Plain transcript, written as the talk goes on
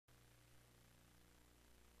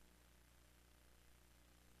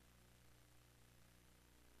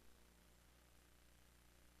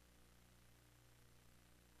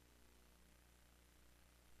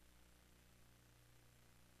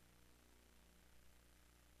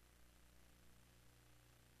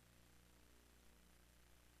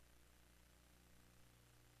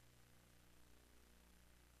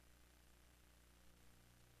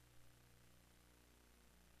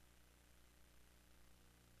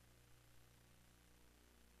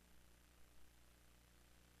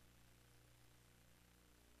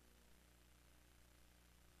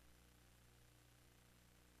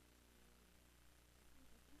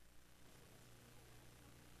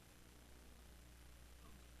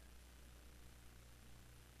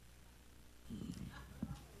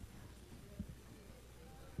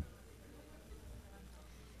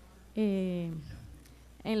En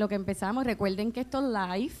lo que empezamos, recuerden que esto es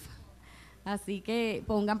live, así que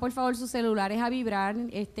pongan por favor sus celulares a vibrar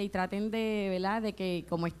y traten de, ¿verdad?, de que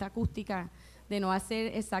como esta acústica, de no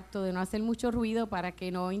hacer mucho ruido para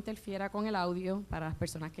que no interfiera con el audio para las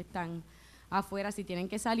personas que están afuera. Si tienen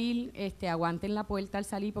que salir, aguanten la puerta al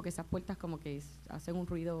salir porque esas puertas como que hacen un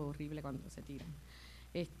ruido horrible cuando se tiran.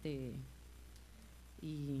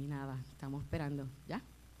 Y nada, estamos esperando, ¿ya?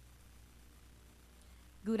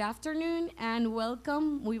 Good afternoon and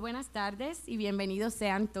welcome. Muy buenas tardes y bienvenidos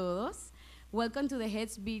sean todos. Welcome to the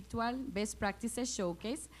HETS Virtual Best Practices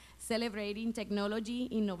Showcase, celebrating technology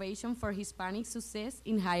innovation for Hispanic success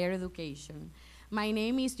in higher education. My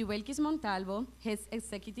name is Yubelkis Montalvo, HETS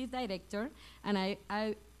Executive Director, and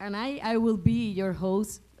I will be your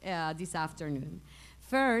host this afternoon.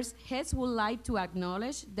 First, HETS would like to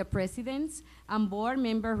acknowledge the presidents and board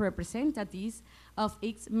member representatives of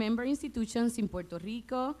its member institutions in Puerto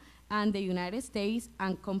Rico and the United States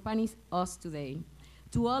and accompanies us today.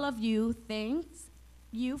 To all of you, thanks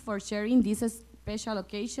you for sharing this special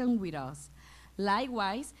occasion with us.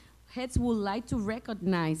 Likewise, HETS would like to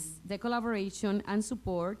recognize the collaboration and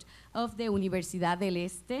support of the Universidad del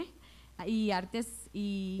Este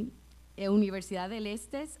Universidad del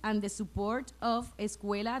Este and the support of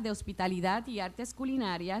Escuela de Hospitalidad y Artes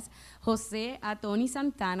Culinarias, José Atoni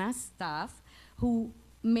Santana's staff, who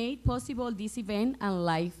made possible this event and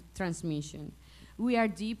live transmission. We are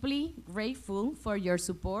deeply grateful for your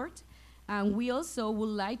support, and we also would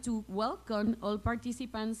like to welcome all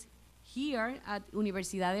participants here at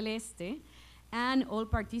Universidad del Este and all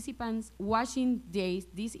participants watching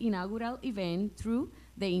this inaugural event through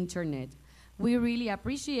the internet. We really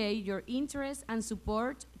appreciate your interest and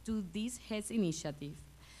support to this HETS initiative.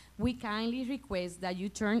 We kindly request that you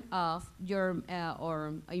turn off your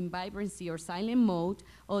or in vibrancy or silent mode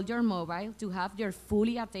all your mobile to have your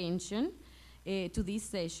fully attention to this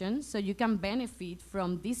session so you can benefit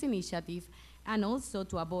from this initiative and also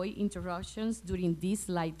to avoid interruptions during this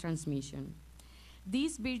live transmission.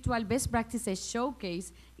 This virtual best practices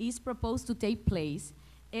showcase is proposed to take place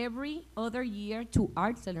every other year to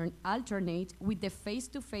alternate with the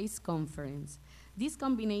face-to-face conference. This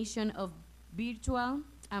combination of virtual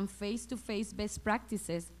and face-to-face best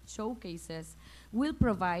practices showcases will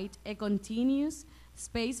provide a continuous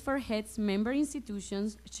space for HETS member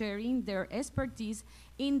institutions sharing their expertise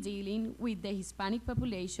in dealing with the Hispanic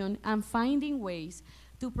population and finding ways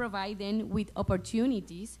to provide them with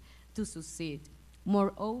opportunities to succeed.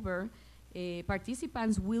 Moreover,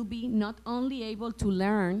 participants will be not only able to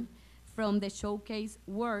learn from the showcase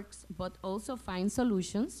works, but also find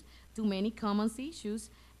solutions to many common issues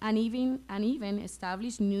and even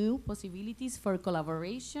establish new possibilities for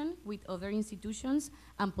collaboration with other institutions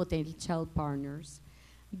and potential partners.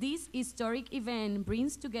 This historic event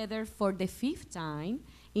brings together for the 5th time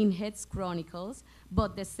in HETS Chronicles,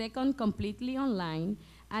 but the second completely online,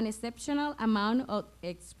 an exceptional amount of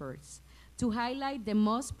experts to highlight the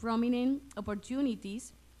most prominent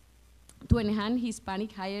opportunities to enhance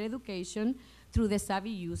Hispanic higher education through the savvy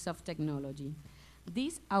use of technology.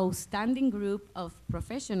 This outstanding group of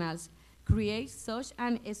professionals creates such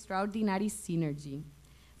an extraordinary synergy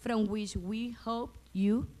from which we hope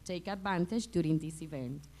you take advantage during this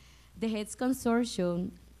event. The HETS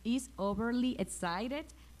Consortium is overly excited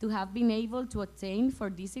to have been able to obtain for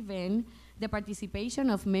this event the participation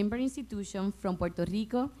of member institutions from Puerto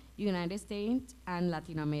Rico, United States, and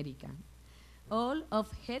Latin America. All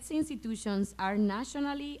of HETS institutions are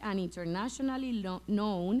nationally and internationally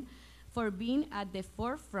known for being at the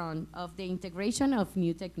forefront of the integration of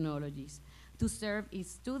new technologies to serve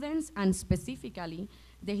its students and specifically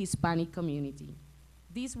the Hispanic community.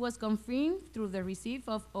 This was confirmed through the receipt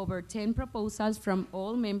of over 10 proposals from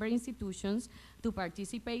all member institutions to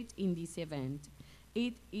participate in this event.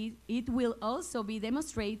 It will also be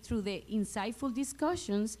demonstrated through the insightful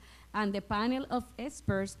discussions and the panel of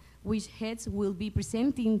experts which HETS will be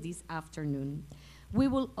presenting this afternoon. We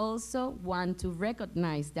will also want to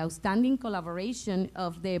recognize the outstanding collaboration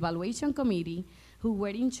of the Evaluation Committee who were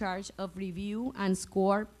in charge of review and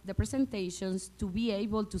score the presentations to be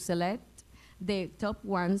able to select the top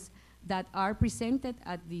ones that are presented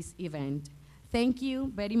at this event. Thank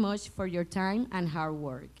you very much for your time and hard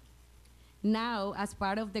work. Now, as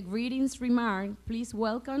part of the greetings remark, please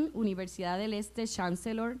welcome Universidad del Este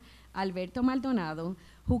Chancellor Alberto Maldonado,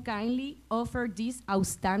 who kindly offered these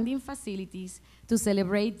outstanding facilities to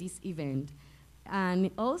celebrate this event. And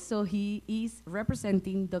also he is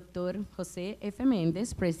representing Dr. Jose F.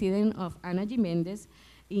 Meléndez, President of Ana G. Meléndez,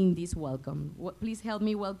 in this welcome. Please help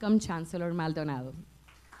me welcome Chancellor Maldonado.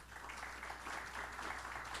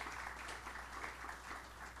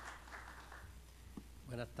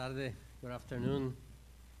 Buenas tardes, good afternoon.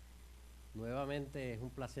 Nuevamente es un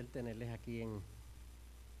placer tenerles aquí en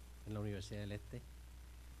la Universidad del Este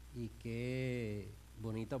y qué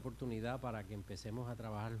bonita oportunidad para que empecemos a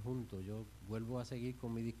trabajar juntos. Yo vuelvo a seguir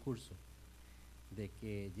con mi discurso de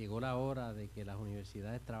que llegó la hora de que las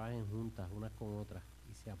universidades trabajen juntas unas con otras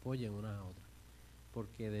y se apoyen unas a otras,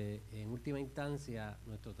 porque en última instancia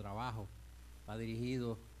nuestro trabajo va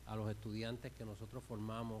dirigido a los estudiantes que nosotros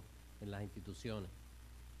formamos en las instituciones.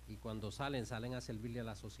 Y cuando salen a servirle a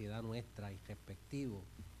la sociedad nuestra y respectivo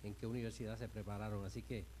en qué universidad se prepararon. Así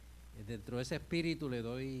que dentro de ese espíritu le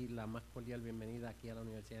doy la más cordial bienvenida aquí a la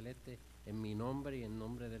Universidad del Este en mi nombre y en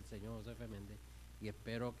nombre del señor José Meléndez, y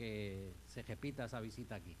espero que se repita esa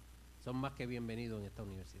visita aquí. Son más que bienvenidos en esta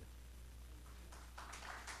universidad.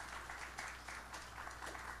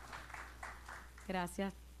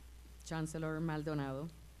 Gracias, Chancellor Maldonado.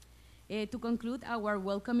 To conclude our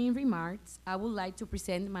welcoming remarks, I would like to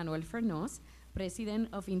present Manuel Fernández, President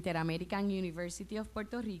of Inter-American University of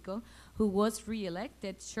Puerto Rico, who was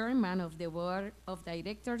re-elected Chairman of the Board of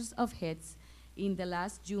Directors of HETS in the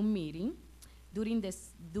last June meeting, during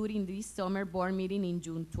this summer board meeting in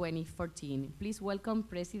June 2014. Please welcome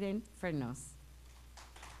President Fernández.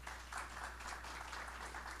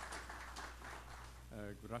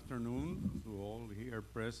 Good afternoon to all here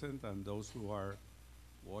present and those who are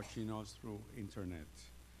watching us through internet.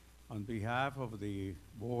 On behalf of the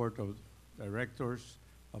Board of Directors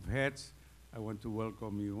of HETS, I want to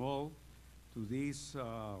welcome you all to this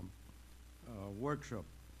workshop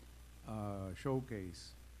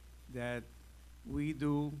showcase that we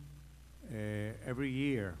do every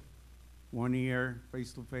year, 1 year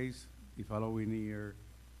face-to-face, the following year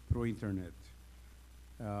through internet.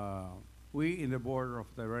 We in the Board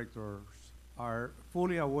of Directors are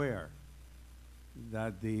fully aware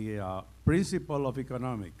that the principle of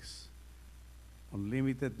economics,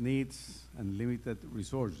 unlimited needs and limited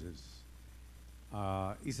resources,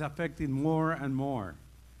 is affecting more and more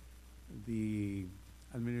the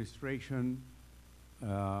administration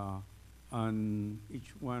on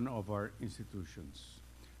each one of our institutions.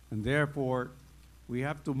 And therefore, we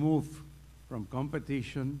have to move from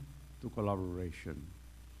competition to collaboration.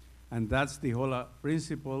 And that's the whole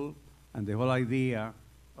principle and the whole idea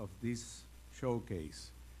of this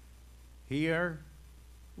showcase. Here,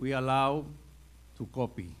 we allow to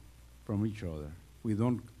copy from each other. We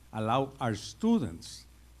don't allow our students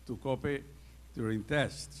to copy during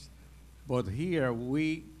tests. But here,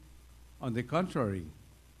 we, on the contrary,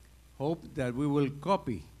 hope that we will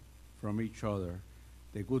copy from each other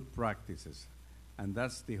the good practices. And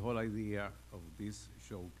that's the whole idea of this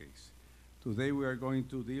showcase. Today, we are going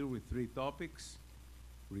to deal with 3 topics: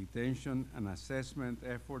 retention and assessment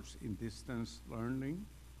efforts in distance learning,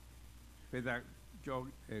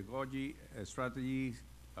 pedagogy strategies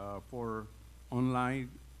for online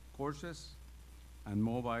courses, and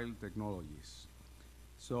mobile technologies.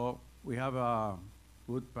 So we have a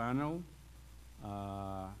good panel,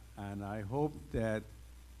 and I hope that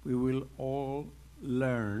we will all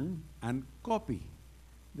learn and copy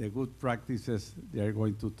the good practices they are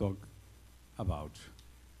going to talk about.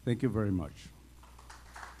 Thank you very much.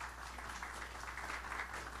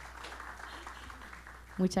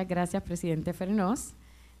 Muchas gracias, Presidente Fernández.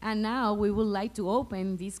 And now we would like to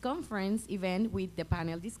open this conference event with the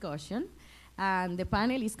panel discussion. And the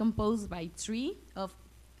panel is composed by 3 of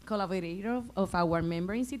collaborators of our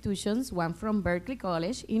member institutions, one from Berkeley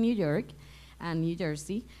College in New York and New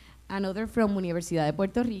Jersey, another from Universidad de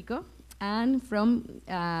Puerto Rico, and from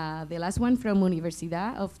the last one from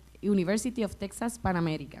University of Texas Pan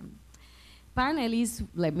American. Panelists,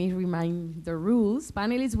 let me remind the rules.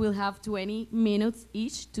 Panelists will have 20 minutes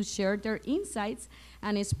each to share their insights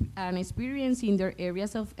and experience in their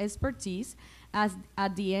areas of expertise. As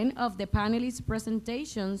at the end of the panelists'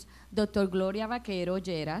 presentations, Dr. Gloria Baquero,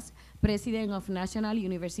 President of National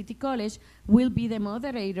University College, will be the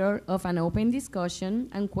moderator of an open discussion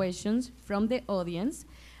and questions from the audience,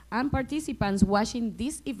 and participants watching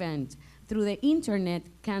this event through the internet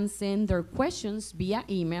can send their questions via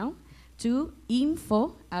email to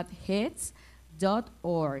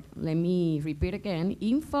info@hets.org. Let me repeat again,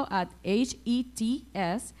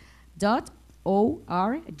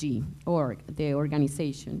 info@hets.org, the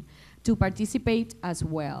organization, to participate as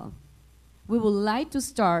well. We would like to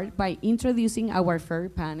start by introducing our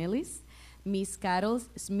first panelists, Ms. Carol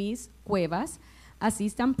Smith Cuevas,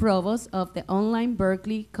 Assistant Provost of the online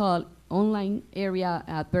area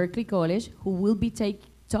at Berkeley College, who will be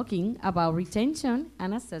talking about retention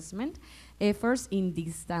and assessment efforts in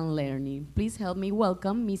distance learning. Please help me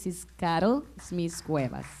welcome Mrs. Carol Smith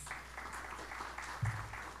Cuevas.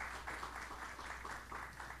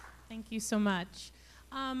 Thank you so much.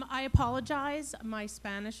 I apologize. My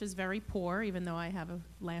Spanish is very poor, even though I have a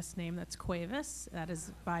last name that's Cuevas. That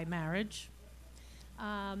is by marriage.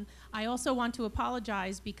 I also want to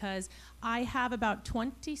apologize because I have about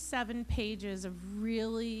 27 pages of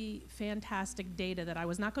really fantastic data that I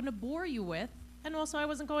was not going to bore you with, and also I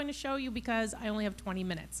wasn't going to show you because I only have 20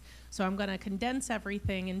 minutes. So I'm going to condense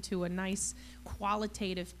everything into a nice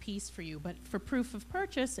qualitative piece for you. But for proof of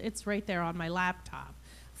purchase, it's right there on my laptop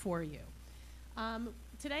for you.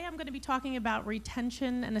 Today I'm going to be talking about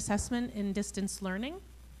retention and assessment in distance learning.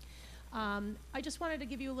 I just wanted to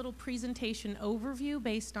give you a little presentation overview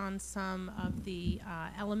based on some of the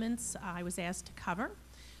elements I was asked to cover.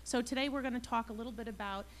 So today we're going to talk a little bit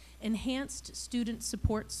about enhanced student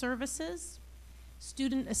support services,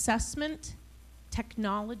 student assessment,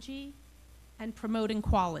 technology, and promoting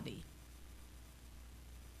quality.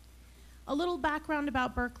 A little background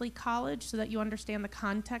about Berkeley College so that you understand the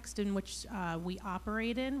context in which we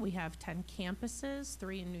operate in. We have 10 campuses,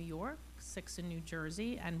 3 in New York, 6 in New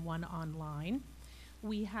Jersey, and 1 online.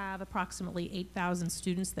 We have approximately 8,000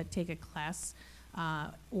 students that take a class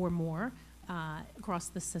or more across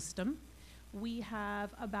the system. We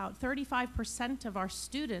have about 35% of our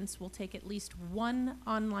students will take at least 1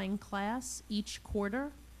 online class each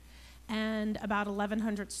quarter, and about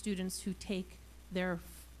 1,100 students who take their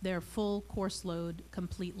full course load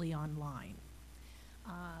completely online.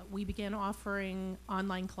 We began offering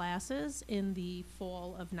online classes in the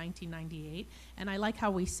fall of 1998, and I like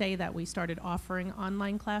how we say that we started offering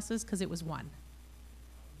online classes because it was 1.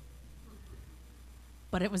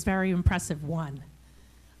 But it was very impressive 1.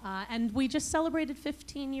 And we just celebrated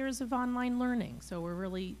 15 years of online learning, so we're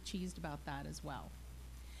really cheesed about that as well.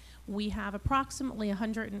 We have approximately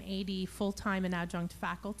 180 full-time and adjunct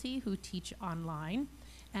faculty who teach online,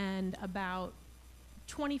 and about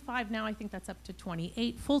 25 now, I think that's up to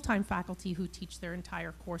 28 full-time faculty who teach their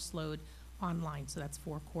entire course load online, so that's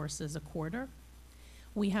 4 courses a quarter.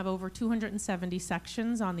 We have over 270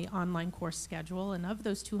 sections on the online course schedule, and of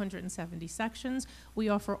those 270 sections, we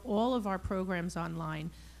offer all of our programs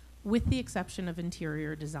online with the exception of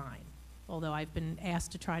interior design, although I've been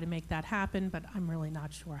asked to try to make that happen, but I'm really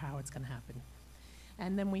not sure how it's going to happen.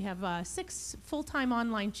 And then we have 6 full-time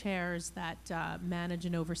online chairs that manage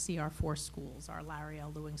and oversee our 4 schools, our Larry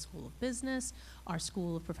L. Lewing School of Business, our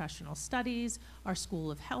School of Professional Studies, our School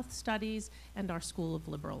of Health Studies, and our School of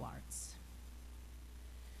Liberal Arts.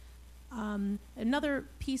 Another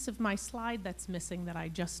piece of my slide that's missing that I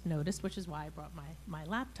just noticed, which is why I brought my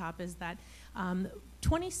laptop, is that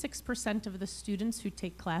 26% of the students who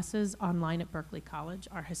take classes online at Berkeley College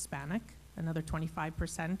are Hispanic. Another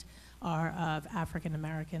 25% are of African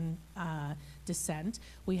American descent.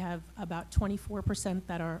 We have about 24%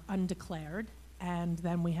 that are undeclared, and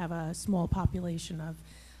then we have a small population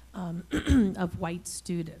of white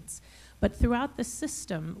students. But throughout the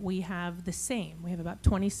system, we have the same. We have about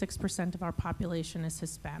 26% of our population is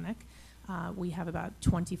Hispanic. We have about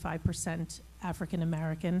 25% African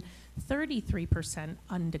American, 33%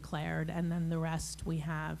 undeclared, and then the rest we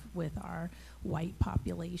have with our white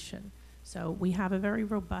population. So we have a very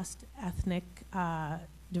robust ethnic,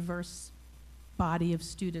 diverse body of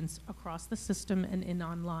students across the system and in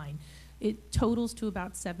online. It totals to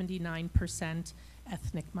about 79%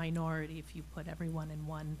 ethnic minority if you put everyone in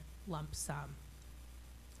one lump sum.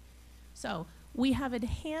 So we have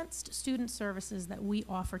enhanced student services that we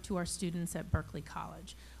offer to our students at Berkeley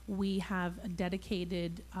College. We have a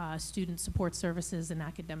dedicated student support services and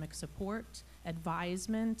academic support,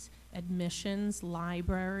 advisement, admissions,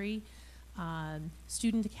 library,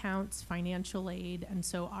 student accounts, financial aid, and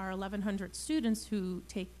so our 1,100 students who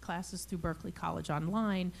take classes through Berkeley College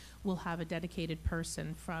online will have a dedicated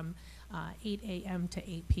person from 8 a.m. to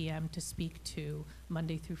 8 p.m. to speak to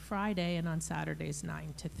Monday through Friday, and on Saturdays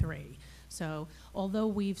 9 to 3. So although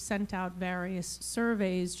we've sent out various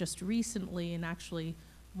surveys just recently, and actually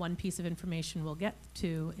one piece of information we'll get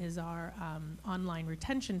to is our online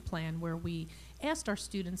retention plan, where we asked our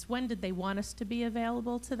students when did they want us to be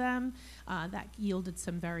available to them. That yielded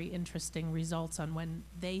some very interesting results on when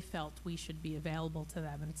they felt we should be available to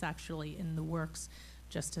them, and it's actually in the works.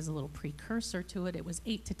 Just as a little precursor to it, it was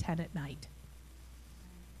 8 to 10 at night.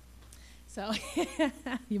 So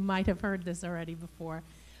you might have heard this already before.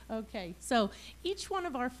 Okay, so each one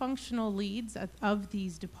of our functional leads of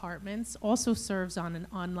these departments also serves on an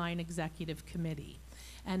online executive committee.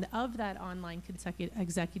 And of that online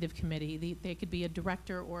executive committee, they could be a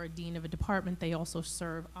director or a dean of a department. They also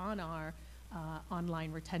serve on our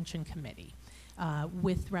online retention committee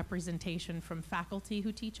with representation from faculty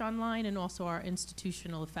who teach online and also our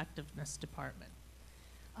institutional effectiveness department.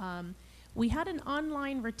 We had an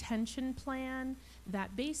online retention plan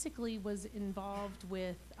that basically was involved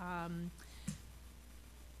with,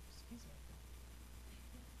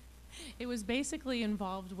 it was basically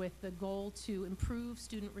involved with the goal to improve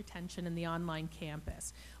student retention in the online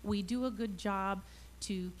campus. We do a good job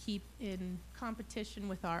to keep in competition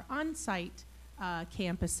with our on-site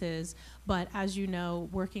campuses, but as you know,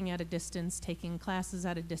 working at a distance, taking classes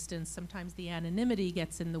at a distance, sometimes the anonymity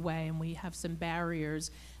gets in the way and we have some barriers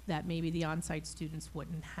that maybe the on-site students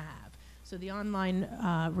wouldn't have. So the online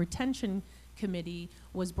retention committee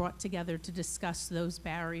was brought together to discuss those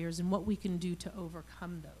barriers and what we can do to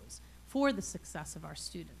overcome those for the success of our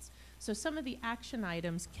students. So some of the action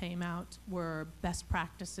items came out were best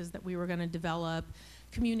practices that we were going to develop,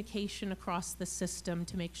 communication across the system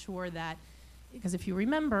to make sure that, because if you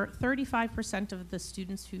remember, 35% of the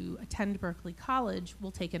students who attend Berkeley College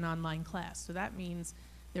will take an online class. So that means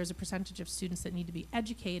there's a percentage of students that need to be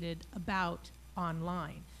educated about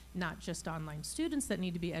online. Not just online students that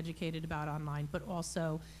need to be educated about online, but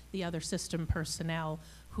also the other system personnel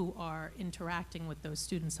who are interacting with those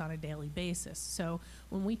students on a daily basis. So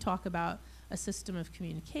when we talk about a system of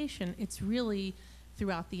communication, it's really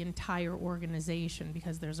throughout the entire organization,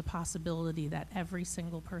 because there's a possibility that every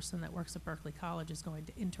single person that works at Berkeley College is going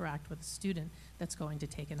to interact with a student that's going to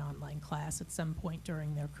take an online class at some point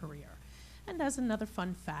during their career. And as another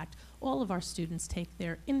fun fact, all of our students take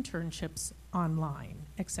their internships online,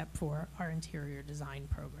 except for our interior design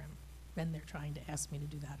program. And they're trying to ask me to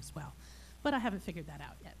do that as well. But I haven't figured that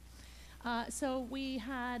out yet. So we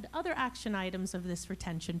had other action items of this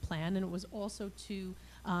retention plan, and it was also to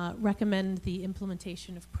recommend the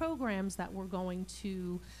implementation of programs that were going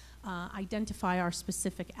to identify our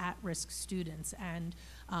specific at-risk students. And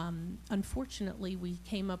unfortunately, we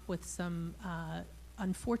came up with some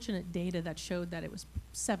unfortunate data that showed that it was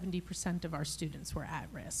 70% of our students were at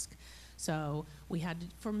risk. So we had,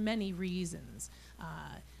 for many reasons,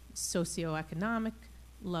 socioeconomic,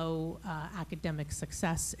 low academic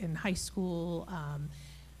success in high school,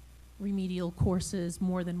 remedial courses,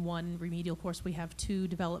 more than one remedial course. We have 2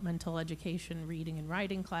 developmental education reading and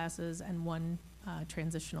writing classes and 1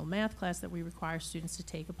 transitional math class that we require students to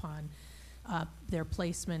take upon their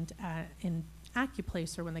placement in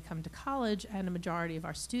AccuPlacer when they come to college, and a majority of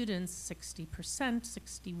our students, 60%,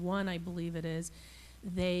 61 I believe it is,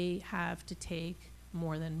 they have to take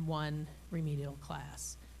more than 1 remedial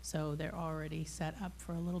class. So they're already set up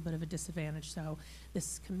for a little bit of a disadvantage. So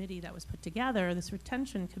this committee that was put together, this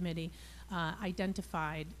retention committee,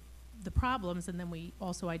 identified the problems, and then we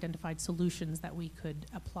also identified solutions that we could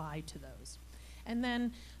apply to those. And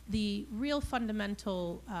then the real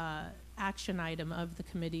fundamental action item of the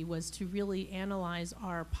committee was to really analyze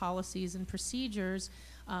our policies and procedures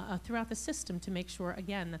throughout the system to make sure,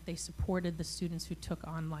 again, that they supported the students who took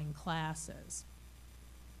online classes.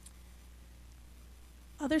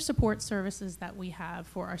 Other support services that we have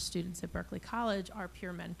for our students at Berkeley College are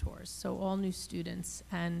peer mentors. So all new students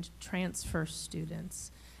and transfer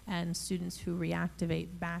students and students who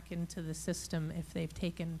reactivate back into the system if they've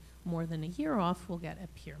taken more than a year off will get a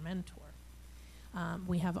peer mentor.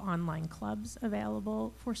 We have online clubs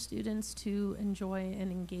available for students to enjoy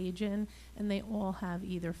and engage in, and they all have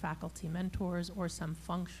either faculty mentors or some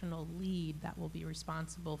functional lead that will be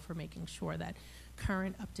responsible for making sure that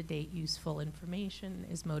current, up-to-date, useful information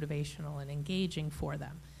is motivational and engaging for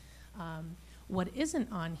them. What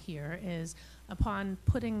isn't on here is, upon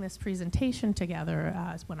putting this presentation together,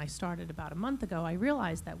 when I started about a month ago, I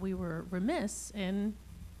realized that we were remiss in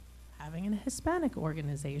having a Hispanic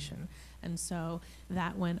organization. And so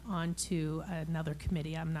that went on to another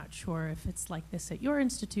committee. I'm not sure if it's like this at your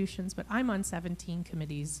institutions, but I'm on 17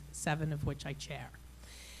 committees, 7 of which I chair.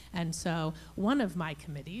 And so one of my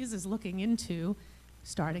committees is looking into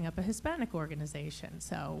starting up a Hispanic organization.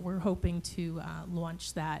 So we're hoping to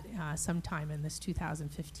launch that sometime in this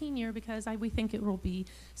 2015 year, because we think it will be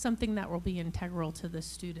something that will be integral to the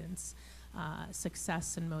students'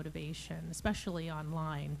 success and motivation, especially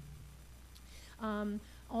online.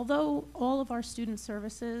 Although all of our student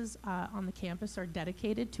services on the campus are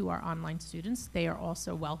dedicated to our online students, they are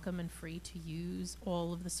also welcome and free to use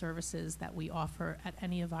all of the services that we offer at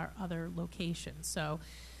any of our other locations. So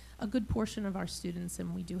a good portion of our students,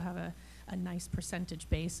 and we do have a nice percentage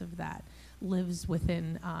base of that, lives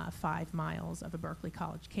within 5 miles of a Berkeley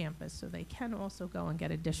College campus, so they can also go and get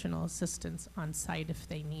additional assistance on site if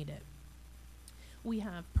they need it. We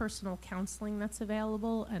have personal counseling that's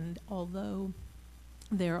available, and although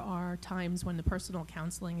There are times when the personal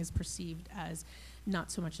counseling is perceived as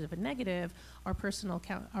not so much of a negative, are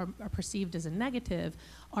perceived as a negative.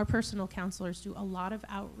 Our personal counselors do a lot of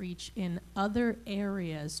outreach in other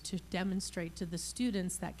areas to demonstrate to the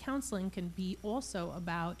students that counseling can be also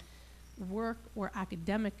about work or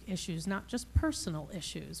academic issues, not just personal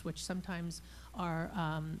issues, which sometimes our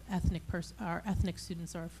ethnic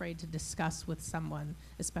students are afraid to discuss with someone,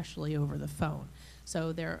 especially over the phone.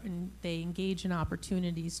 So they engage in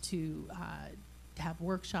opportunities to have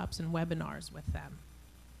workshops and webinars with them.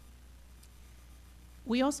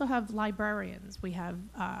 We also have librarians. We have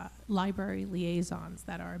library liaisons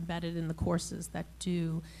that are embedded in the courses that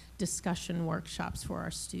do discussion workshops for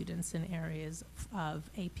our students in areas of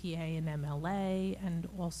APA and MLA, and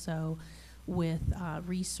also with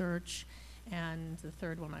research, and the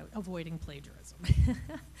third one, avoiding plagiarism.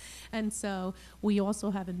 And so we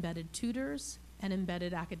also have embedded tutors and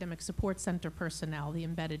embedded academic support center personnel. The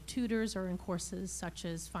embedded tutors are in courses such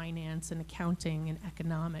as finance and accounting and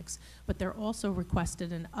economics, but they're also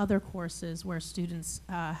requested in other courses where students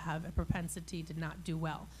have a propensity to not do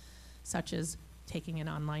well, such as taking an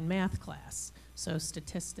online math class. So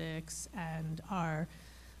statistics, and our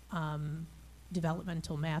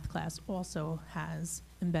developmental math class also has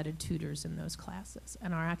embedded tutors in those classes.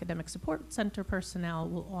 And our academic support center personnel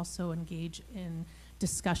will also engage in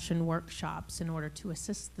discussion workshops in order to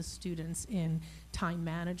assist the students in time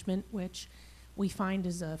management, which we find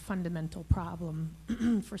is a fundamental problem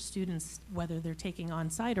for students, whether they're taking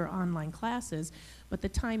on-site or online classes. But the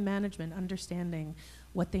time management, understanding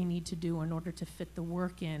what they need to do in order to fit the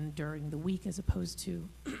work in during the week, as opposed to,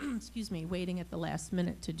 excuse me, waiting at the last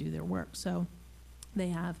minute to do their work. So they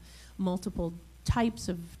have multiple types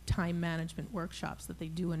of time management workshops that they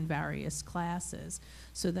do in various classes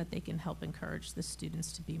so that they can help encourage the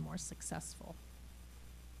students to be more successful.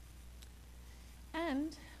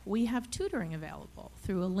 And we have tutoring available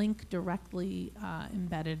through a link directly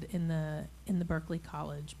embedded in the Berkeley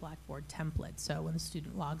College Blackboard template. So when the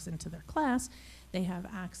student logs into their class, they have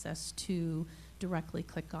access to directly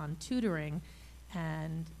click on tutoring,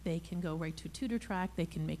 and they can go right to tutor track. They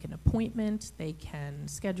can make an appointment. They can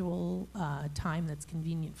schedule time that's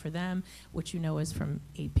convenient for them, which you know is from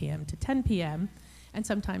 8 p.m. to 10 p.m. and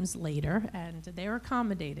sometimes later. And they're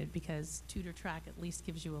accommodated because tutor track at least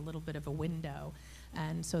gives you a little bit of a window.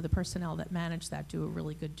 And so the personnel that manage that do a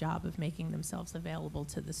really good job of making themselves available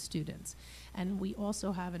to the students. And we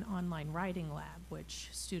also have an online writing lab, which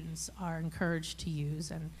students are encouraged to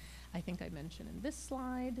use. And I think I mentioned in this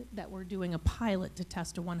slide that we're doing a pilot to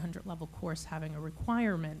test a 100-level course having a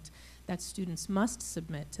requirement that students must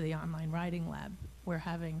submit to the online writing lab. We're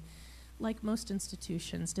having, like most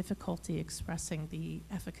institutions, difficulty expressing the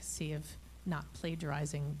efficacy of not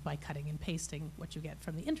plagiarizing by cutting and pasting what you get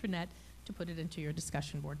from the internet to put it into your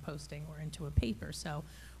discussion board posting or into a paper. So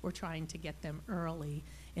we're trying to get them early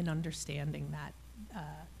in understanding that,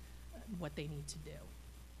 what they need to do.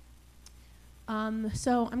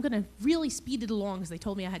 So I'm going to really speed it along because they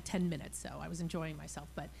told me I had 10 minutes, so I was enjoying myself.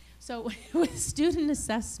 But so with student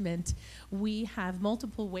assessment, we have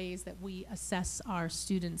multiple ways that we assess our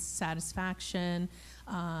students' satisfaction,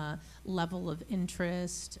 level of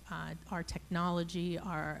interest, our technology,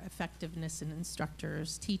 our effectiveness in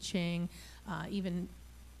instructors' teaching, even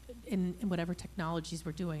in whatever technologies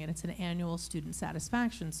we're doing, and it's an annual student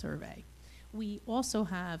satisfaction survey. We also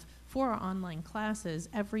have, for our online classes,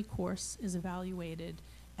 every course is evaluated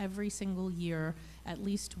every single year, at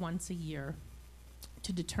least once a year,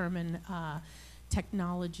 to determine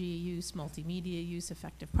technology use, multimedia use,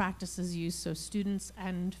 effective practices use. So students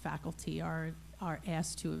and faculty are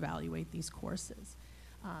asked to evaluate these courses.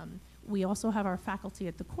 We also have our faculty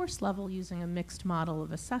at the course level using a mixed model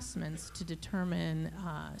of assessments to determine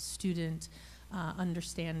student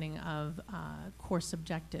understanding of course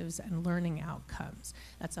objectives and learning outcomes.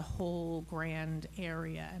 That's a whole grand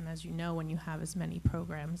area, and as you know, when you have as many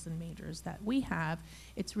programs and majors that we have,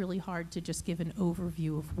 it's really hard to just give an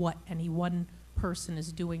overview of what any one person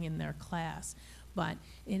is doing in their class. But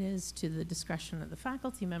it is to the discretion of the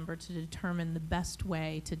faculty member to determine the best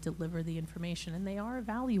way to deliver the information, and they are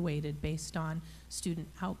evaluated based on student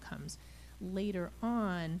outcomes. Later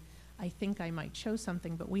on, I think I might show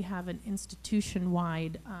something, but we have an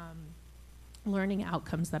institution-wide learning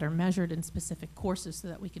outcomes that are measured in specific courses so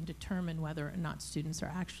that we can determine whether or not students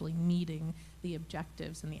are actually meeting the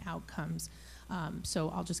objectives and the outcomes. So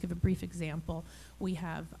I'll just give a brief example. We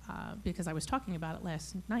have, because I was talking about it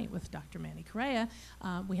last night with Dr. Manny Correa,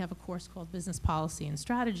 we have a course called Business Policy and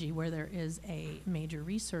Strategy where there is a major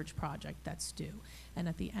research project that's due. And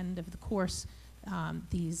at the end of the course,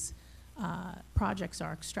 these projects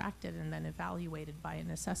are extracted and then evaluated by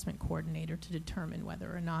an assessment coordinator to determine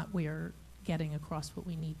whether or not we are getting across what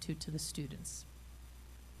we need to the students.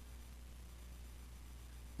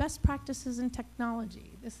 Best practices in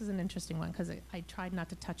technology. This is an interesting one because I tried not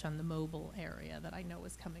to touch on the mobile area that I know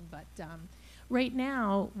is coming, but right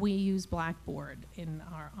now we use Blackboard in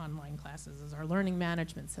our online classes as our learning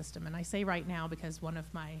management system. And I say right now because one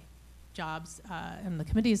of my jobs and the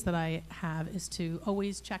committees that I have is to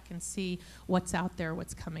always check and see what's out there,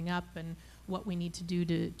 what's coming up, and what we need to do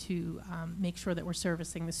to make sure that we're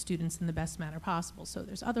servicing the students in the best manner possible. So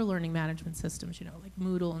there's other learning management systems, you know, like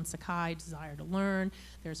Moodle and Sakai, Desire to Learn,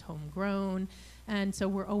 there's Homegrown, and so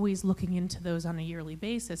we're always looking into those on a yearly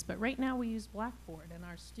basis. But right now we use Blackboard, and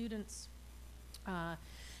our students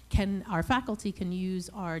our faculty can use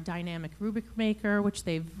our dynamic rubric maker, which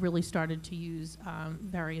they've really started to use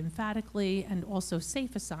very emphatically, and also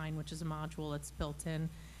Safe Assign, which is a module that's built in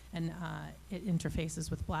and it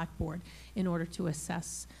interfaces with Blackboard in order to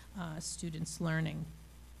assess students' learning.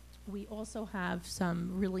 We also have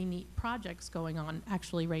some really neat projects going on.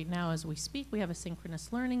 Actually, right now as we speak, we have a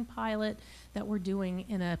synchronous learning pilot that we're doing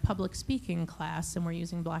in a public speaking class, and we're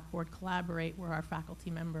using Blackboard Collaborate, where our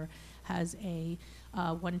faculty member has a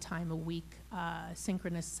one time a week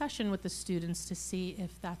synchronous session with the students to see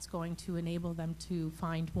if that's going to enable them to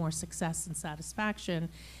find more success and satisfaction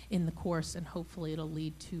in the course, and hopefully it'll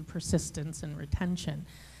lead to persistence and retention.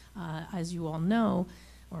 As you all know,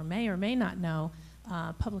 or may not know,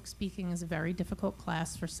 public speaking is a very difficult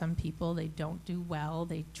class for some people. They don't do well.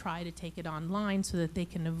 They try to take it online so that they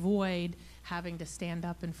can avoid having to stand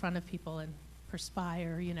up in front of people and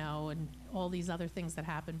perspire, you know, and all these other things that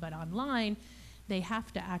happen. But online, they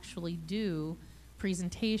have to actually do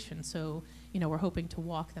presentation. So, you know, we're hoping to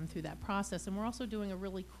walk them through that process. And we're also doing a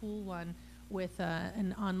really cool one with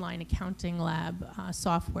an online accounting lab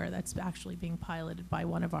software that's actually being piloted by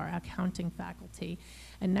one of our accounting faculty.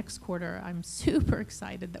 And next quarter, I'm super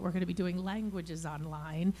excited that we're going to be doing languages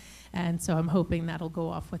online. And so I'm hoping that'll go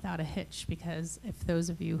off without a hitch, because if those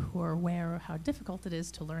of you who are aware of how difficult it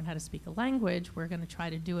is to learn how to speak a language, we're going to try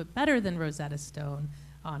to do it better than Rosetta Stone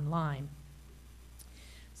online.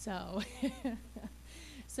 So,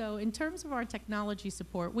 so in terms of our technology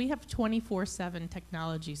support, we have 24/7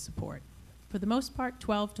 technology support. For the most part,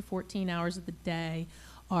 12 to 14 hours of the day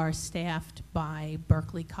are staffed by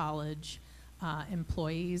Berkeley College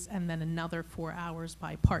employees, and then another 4 hours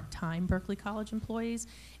by part-time Berkeley College employees.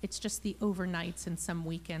 It's just the overnights and some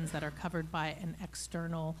weekends that are covered by an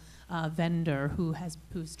external vendor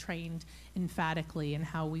who's trained emphatically in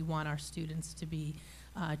how we want our students to be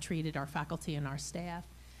treated, our faculty and our staff.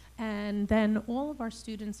 And then all of our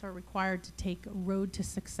students are required to take Road to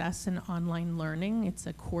Success in Online Learning. It's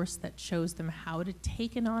a course that shows them how to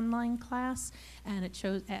take an online class, and it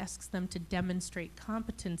asks them to demonstrate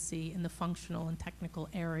competency in the functional and technical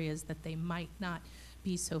areas that they might not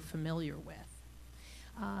be so familiar with.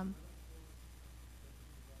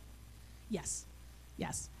 Yes,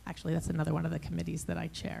 actually that's another one of the committees that I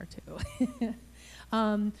chair too.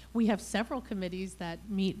 We have several committees that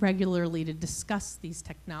meet regularly to discuss these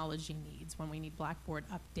technology needs, when we need Blackboard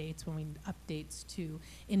updates, when we need updates to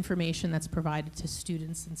information that's provided to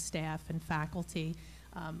students and staff and faculty.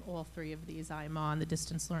 All three of these I'm on: the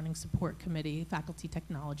Distance Learning Support Committee, Faculty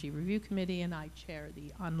Technology Review Committee, and I chair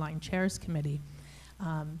the Online Chairs Committee.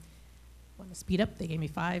 Want to speed up? They gave me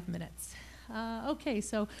 5 minutes. Okay,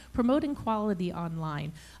 so promoting quality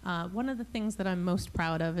online. One of the things that I'm most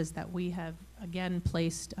proud of is that we have, again,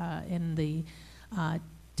 placed in the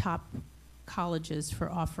top colleges for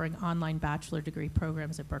offering online bachelor degree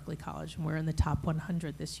programs at Berkeley College, and we're in the top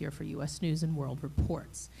 100 this year for U.S. News and World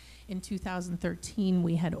Reports. In 2013,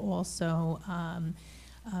 we had also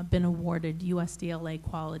been awarded USDLA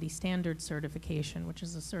Quality Standard Certification, which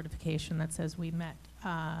is a certification that says we met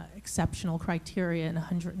exceptional criteria in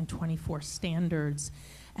 124 standards,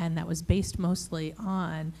 and that was based mostly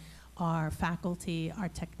on our faculty, our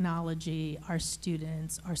technology, our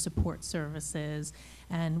students, our support services,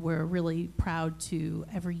 and we're really proud to,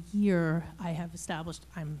 every year I have established,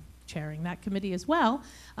 I'm chairing that committee as well,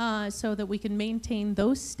 so that we can maintain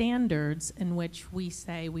those standards in which we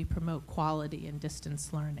say we promote quality in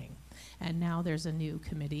distance learning. And now there's a new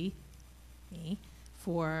committee, me,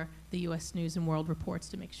 for the U.S. News and World Reports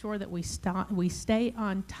to make sure that we stay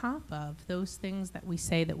on top of those things that we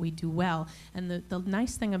say that we do well. And the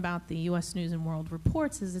nice thing about the U.S. News and World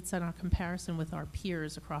Reports is it's in our comparison with our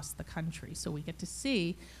peers across the country. So we get to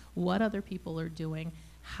see what other people are doing,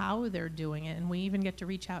 how they're doing it, and we even get to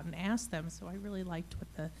reach out and ask them. So I really liked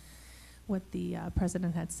what the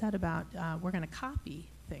president had said about we're going to copy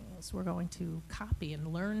things. We're going to copy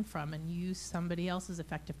and learn from and use somebody else's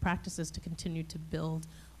effective practices to continue to build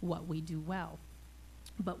what we do well.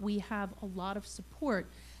 But we have a lot of support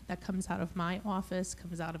that comes out of my office,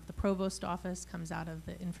 comes out of the provost office, comes out of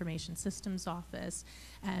the information systems office,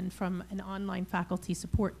 and from an online faculty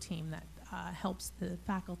support team that helps the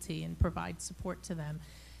faculty and provides support to them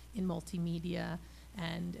in multimedia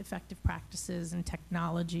and effective practices and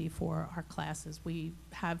technology for our classes. We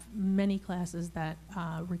have many classes that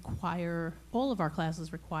all of our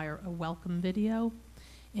classes require a welcome video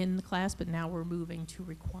in the class, but now we're moving to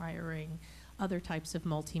requiring other types of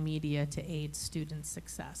multimedia to aid student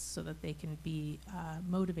success so that they can be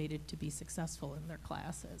motivated to be successful in their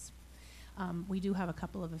classes. We do have a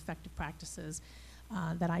couple of effective practices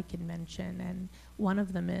that I can mention, and one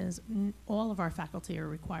of them is all of our faculty are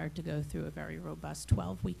required to go through a very robust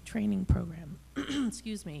 12-week training program,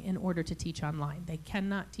 excuse me, in order to teach online. They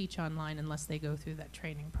cannot teach online unless they go through that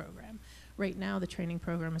training program. Right now, the training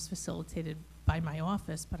program is facilitated by my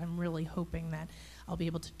office, but I'm really hoping that I'll be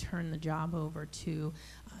able to turn the job over to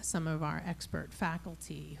some of our expert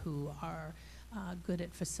faculty who are good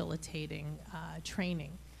at facilitating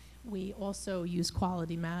training. We also use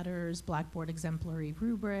Quality Matters, Blackboard Exemplary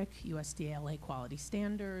Rubric, USDLA Quality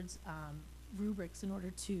Standards, rubrics in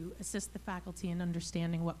order to assist the faculty in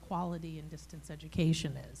understanding what quality in distance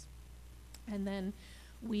education is. And then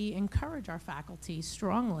we encourage our faculty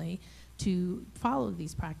strongly to follow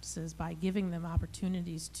these practices by giving them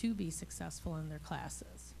opportunities to be successful in their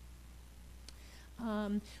classes.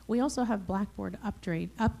 We also have Blackboard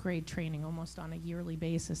upgrade training almost on a yearly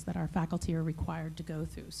basis that our faculty are required to go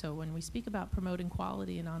through. So when we speak about promoting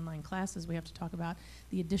quality in online classes, we have to talk about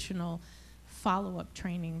the additional follow-up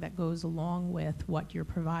training that goes along with what you're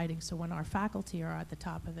providing. So when our faculty are at the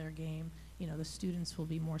top of their game, you know, the students will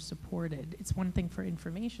be more supported. It's one thing for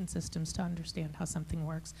information systems to understand how something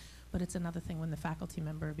works, but it's another thing when the faculty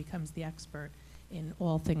member becomes the expert in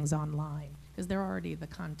all things online, because they're already the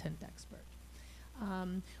content expert.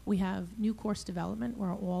 We have new course development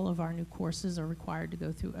where all of our new courses are required to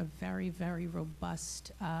go through a very, very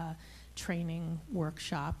robust training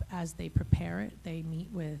workshop as they prepare it. They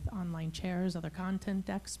meet with online chairs, other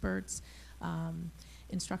content experts,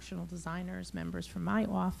 instructional designers, members from my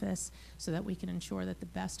office, so that we can ensure that the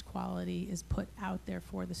best quality is put out there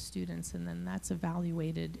for the students, and then that's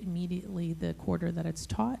evaluated immediately the quarter that it's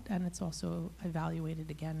taught, and it's also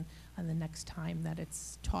evaluated again on the next time that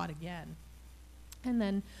it's taught again. And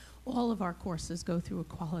then all of our courses go through a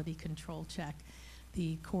quality control check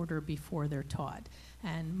the quarter before they're taught.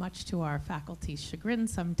 And much to our faculty's chagrin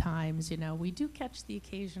sometimes, you know, we do catch the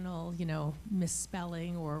occasional, you know,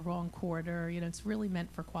 misspelling or wrong quarter. You know, it's really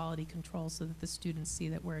meant for quality control so that the students see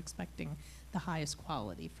that we're expecting the highest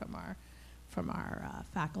quality from our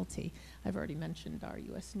faculty. I've already mentioned our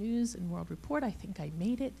U.S. News and World Report. I think I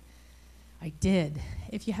made it. I did.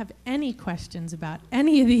 If you have any questions about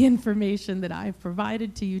any of the information that I've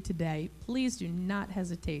provided to you today, please do not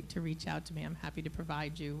hesitate to reach out to me. I'm happy to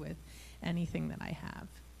provide you with anything that I have.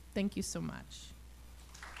 Thank you so much.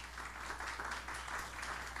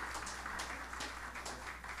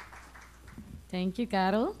 Thank you,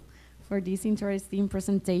 Carol, for this interesting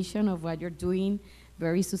presentation of what you're doing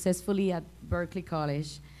very successfully at Berkeley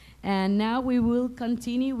College. And now we will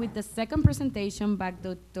continue with the second presentation by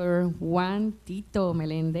Dr. Juan Tito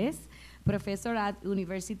Meléndez, professor at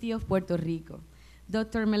University of Puerto Rico.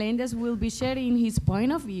 Dr. Meléndez will be sharing his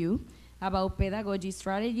point of view about pedagogy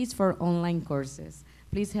strategies for online courses.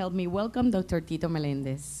 Please help me welcome Dr. Tito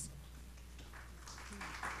Meléndez.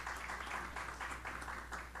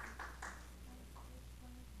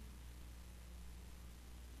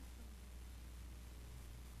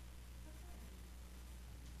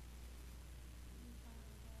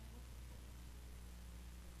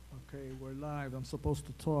 Okay, we're live. I'm supposed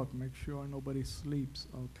to talk. Make sure nobody sleeps.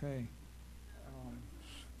 Okay.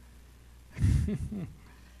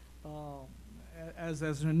 As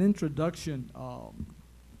an introduction,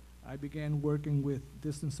 I began working with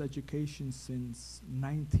distance education since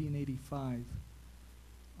 1985.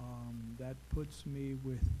 That puts me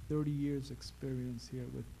with 30 years experience here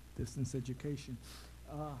with distance education.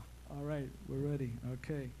 All right, we're ready.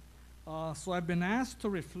 Okay. So I've been asked to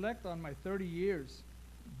reflect on my 30 years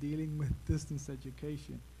dealing with distance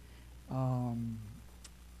education.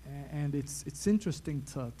 And it's interesting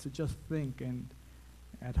to just think, and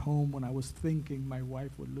at home when I was thinking, my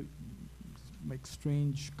wife would make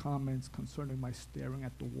strange comments concerning my staring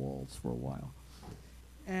at the walls for a while.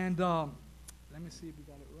 And let me see if we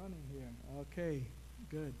got it running here. Okay,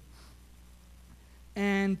 good.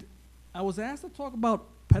 And I was asked to talk about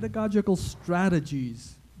pedagogical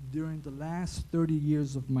strategies during the last 30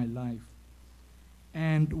 years of my life.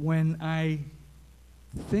 And when I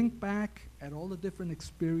think back at all the different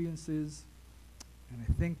experiences, and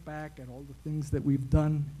I think back at all the things that we've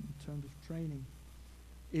done in terms of training,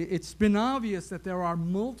 it's been obvious that there are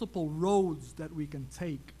multiple roads that we can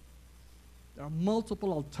take. There are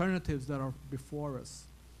multiple alternatives that are before us.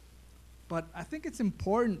 But I think it's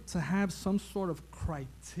important to have some sort of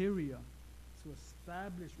criteria to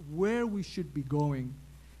establish where we should be going.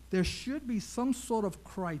 There should be some sort of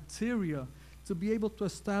criteria to be able to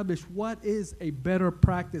establish what is a better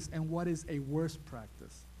practice and what is a worse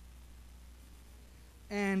practice.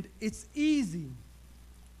 And it's easy,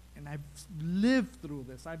 and I've lived through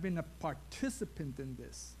this. I've been a participant in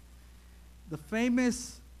this. The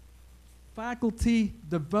famous faculty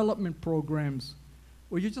development programs,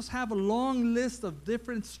 where you just have a long list of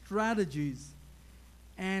different strategies,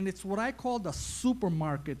 and it's what I call the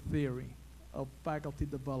supermarket theory of faculty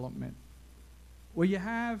development, where you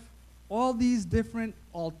have all these different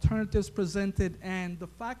alternatives presented, and the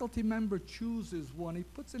faculty member chooses one. He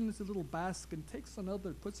puts it in his little basket, takes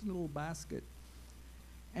another, puts it in a little basket.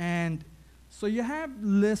 And so you have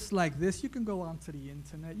lists like this. You can go onto the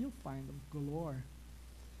internet. You'll find them galore.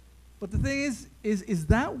 But the thing is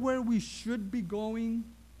that where we should be going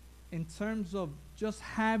in terms of just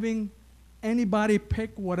having anybody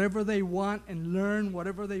pick whatever they want and learn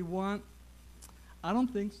whatever they want? I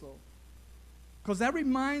don't think so. Because that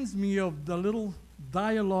reminds me of the little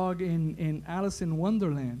dialogue in Alice in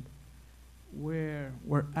Wonderland, where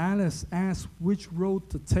Alice asks which road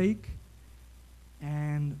to take,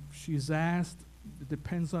 and she's asked, it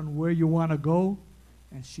depends on where you want to go,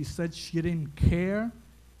 and she said she didn't care,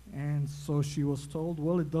 and so she was told,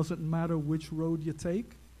 well, it doesn't matter which road you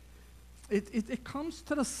take. It comes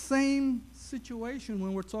to the same situation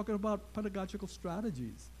when we're talking about pedagogical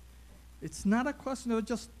strategies. It's not a question of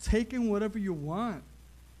just taking whatever you want.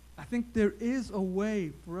 I think there is a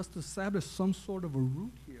way for us to establish some sort of a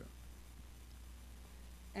route here.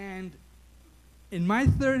 And in my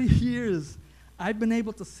 30 years, I've been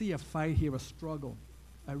able to see a fight here, a struggle.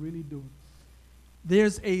 I really do.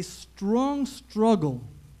 There's a strong struggle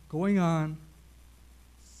going on,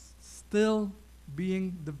 still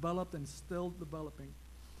being developed and still developing,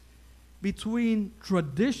 between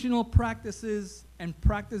traditional practices and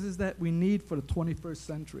practices that we need for the 21st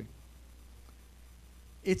century.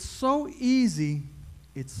 It's so easy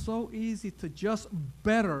to just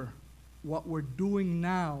better what we're doing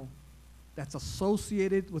now that's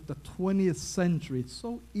associated with the 20th century. It's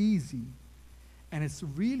so easy, and it's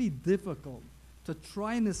really difficult to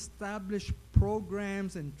try and establish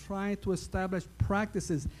programs and try to establish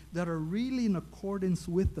practices that are really in accordance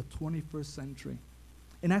with the 21st century.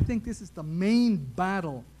 And I think this is the main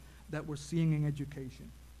battle that we're seeing in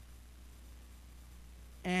education.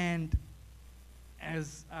 And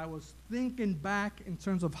as I was thinking back in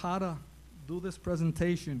terms of how to do this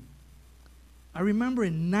presentation, I remember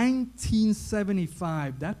in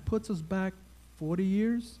 1975, that puts us back 40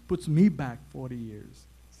 years, puts me back 40 years.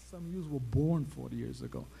 Some of you were born 40 years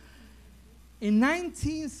ago. In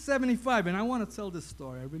 1975, and I want to tell this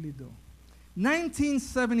story, I really do.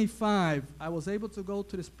 1975, I was able to go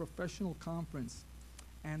to this professional conference,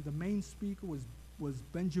 and the main speaker was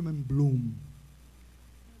Benjamin Bloom.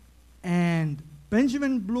 And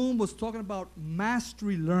Benjamin Bloom was talking about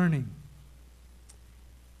mastery learning.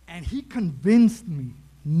 And he convinced me,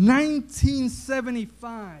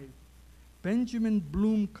 1975, Benjamin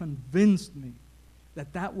Bloom convinced me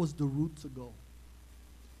that that was the route to go.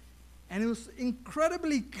 And it was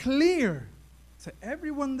incredibly clear to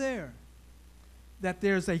everyone there that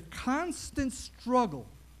there's a constant struggle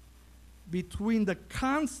between the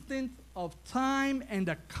constant of time and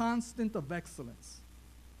the constant of excellence.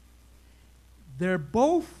 They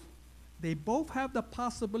both have the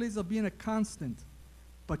possibilities of being a constant,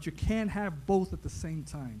 but you can't have both at the same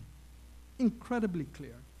time. Incredibly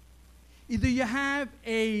clear. Either you have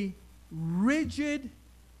a rigid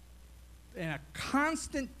and a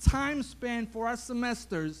constant time span for our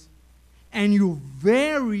semesters, and you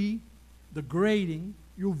vary the grading,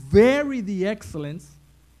 you vary the excellence,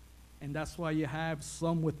 and that's why you have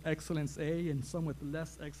some with excellence A and some with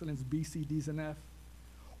less excellence B, C, D's, and F.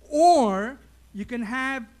 Or you can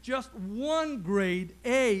have just one grade,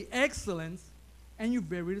 A, excellence, and you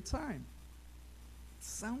vary the time. It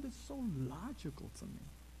sounded so logical to me.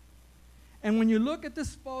 And when you look at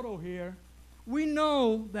this photo here, we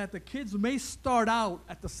know that the kids may start out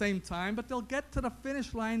at the same time, but they'll get to the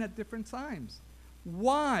finish line at different times.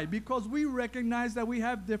 Why? Because we recognize that we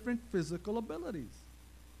have different physical abilities.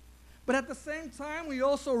 But at the same time, we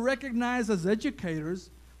also recognize as educators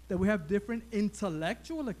that we have different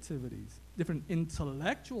intellectual activities, different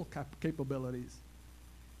intellectual capabilities.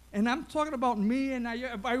 And I'm talking about me, and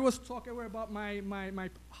I was talking about my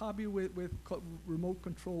hobby with remote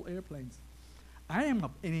control airplanes. I am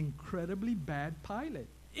an incredibly bad pilot.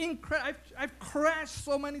 I've crashed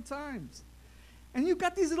so many times. And you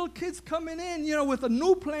got these little kids coming in, you know, with a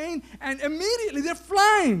new plane, and immediately they're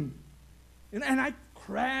flying. And I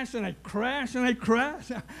crash, and I crash, and I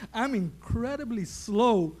crash. I'm incredibly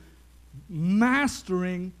slow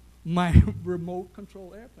mastering my remote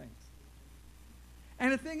control airplanes.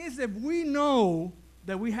 And the thing is, if we know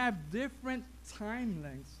that we have different time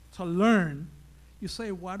lengths to learn, you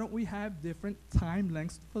say, why don't we have different time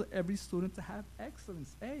lengths for every student to have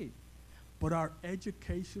excellence A? But our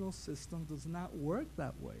educational system does not work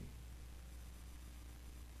that way.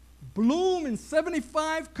 Bloom in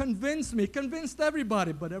 '75 convinced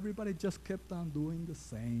everybody, but everybody just kept on doing the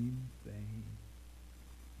same thing.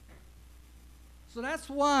 So that's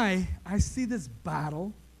why I see this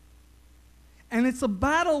battle. And it's a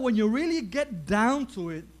battle when you really get down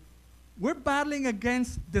to it. We're battling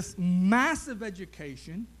against this massive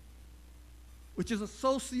education, which is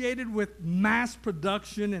associated with mass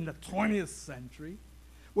production in the 20th century.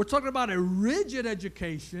 We're talking about a rigid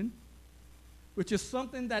education, which is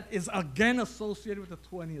something that is again associated with the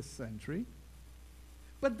 20th century.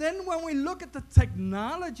 But then when we look at the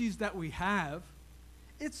technologies that we have,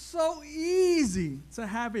 it's so easy to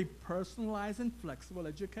have a personalized and flexible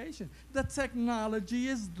education. The technology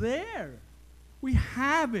is there. We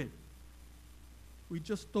have it. We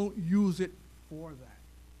just don't use it for that.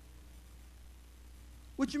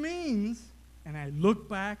 Which means, and I look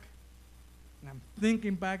back, and I'm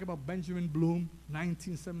thinking back about Benjamin Bloom,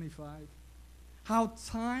 1975, how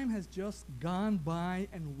time has just gone by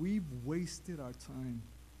and we've wasted our time.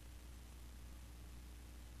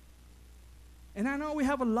 And I know we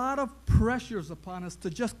have a lot of pressures upon us to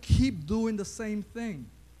just keep doing the same thing.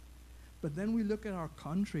 But then we look at our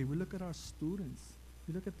country, we look at our students,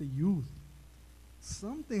 we look at the youth.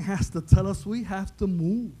 Something has to tell us we have to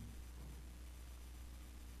move.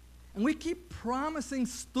 And we keep promising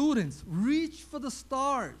students, reach for the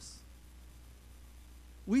stars.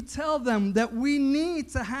 We tell them that we need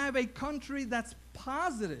to have a country that's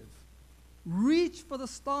positive. Reach for the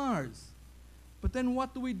stars. But then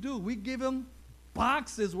what do? We give them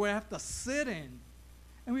boxes where they have to sit in.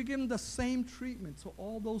 And we give them the same treatment to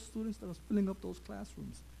all those students that are filling up those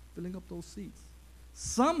classrooms, filling up those seats.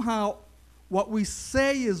 Somehow, what we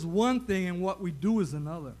say is one thing and what we do is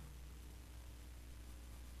another.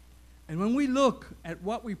 And when we look at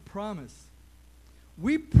what we promise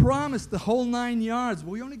the whole 9 yards,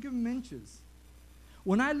 but we only give them inches.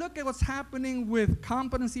 When I look at what's happening with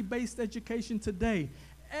competency-based education today,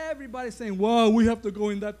 everybody's saying, well, we have to go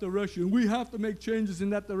in that direction. We have to make changes in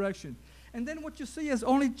that direction. And then what you see is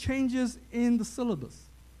only changes in the syllabus.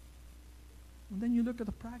 And then you look at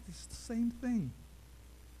the practice, it's the same thing.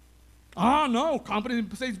 Ah, no,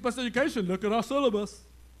 competency-based education, look at our syllabus.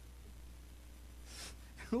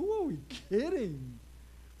 Who are we kidding?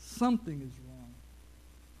 Something is wrong.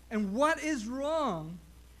 And what is wrong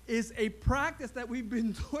is a practice that we've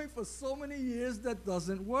been doing for so many years that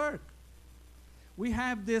doesn't work. We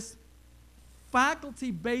have this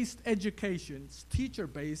faculty-based education, it's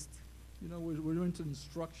teacher-based, you know, we're into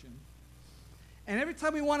instruction. And every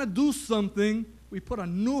time we want to do something, we put a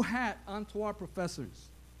new hat onto our professors.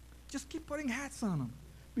 Just keep putting hats on them.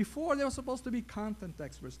 Before, they were supposed to be content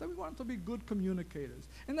experts. Then we wanted them to be good communicators.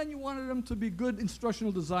 And then you wanted them to be good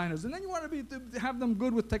instructional designers. And then you wanted to have them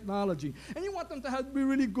good with technology. And you want them to be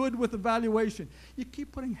really good with evaluation. You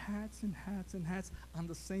keep putting hats and hats and hats on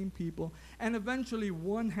the same people. And eventually,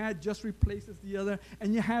 one hat just replaces the other.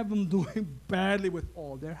 And you have them doing badly with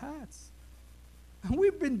all their hats. And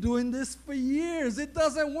we've been doing this for years. It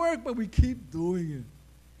doesn't work, but we keep doing it.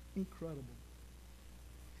 Incredible.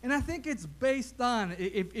 And I think it's based on,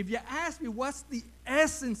 if you ask me what's the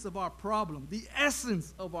essence of our problem, the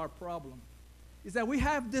essence of our problem is that we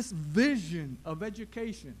have this vision of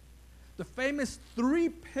education, the famous 3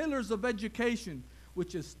 pillars of education,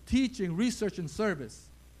 which is teaching, research, and service.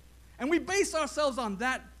 And we base ourselves on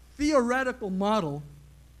that theoretical model,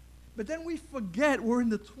 but then we forget we're in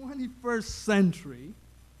the 21st century,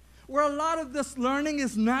 where a lot of this learning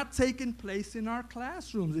is not taking place in our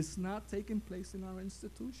classrooms. It's not taking place in our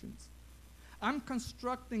institutions. I'm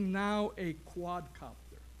constructing now a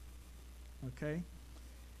quadcopter, okay?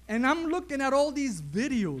 And I'm looking at all these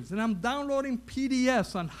videos, and I'm downloading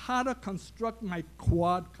PDFs on how to construct my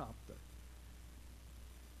quadcopter.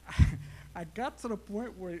 I got to the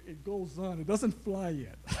point where it goes on. It doesn't fly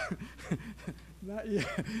yet. Not yet.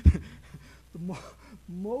 the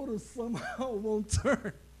motor somehow won't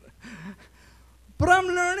turn. But I'm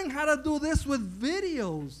learning how to do this with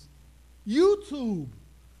videos, YouTube,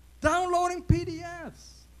 downloading PDFs.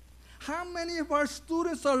 How many of our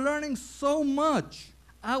students are learning so much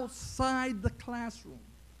outside the classroom,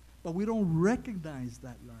 but we don't recognize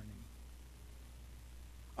that learning?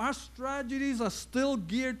 Our strategies are still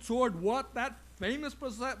geared toward what that famous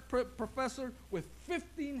professor with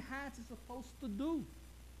 15 hats is supposed to do.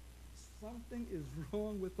 Something is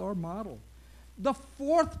wrong with our model. The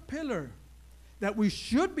fourth pillar that we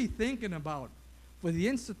should be thinking about for the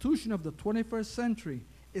institution of the 21st century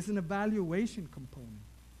is an evaluation component,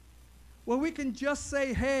 where we can just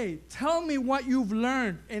say, hey, tell me what you've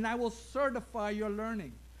learned, and I will certify your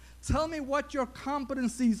learning. Tell me what your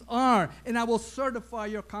competencies are, and I will certify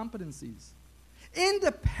your competencies,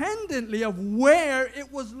 independently of where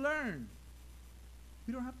it was learned.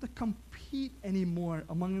 We don't have to compete anymore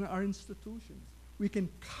among our institutions. We can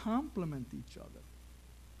complement each other.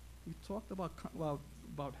 We talked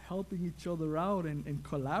about helping each other out and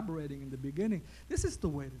collaborating in the beginning. This is the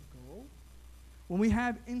way to go. When we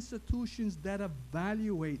have institutions that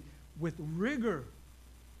evaluate with rigor,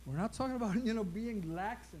 we're not talking about being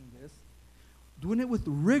lax in this, doing it with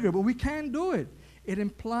rigor, but we can do it. It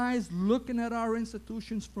implies looking at our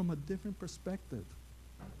institutions from a different perspective,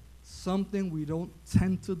 something we don't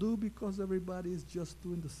tend to do because everybody is just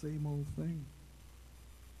doing the same old thing.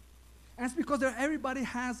 And it's because everybody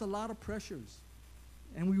has a lot of pressures,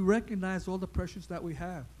 and we recognize all the pressures that we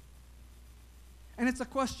have. And it's a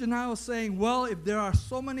question now of saying, well, if there are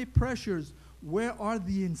so many pressures, where are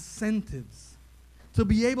the incentives to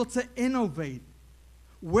be able to innovate?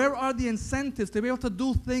 Where are the incentives to be able to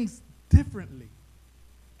do things differently?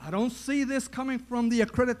 I don't see this coming from the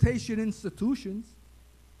accreditation institutions.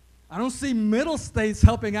 I don't see middle states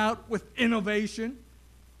helping out with innovation.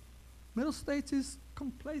 Middle states is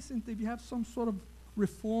complacent if you have some sort of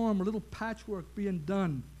reform, a little patchwork being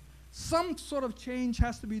done. Some sort of change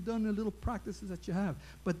has to be done in the little practices that you have.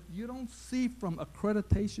 But you don't see from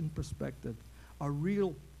accreditation perspective a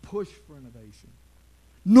real push for innovation.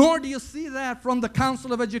 Nor do you see that from the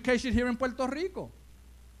Council of Education here in Puerto Rico.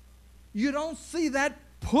 You don't see that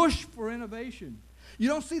push for innovation. You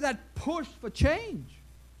don't see that push for change.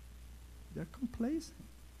 They're complacent.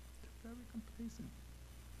 They're very complacent.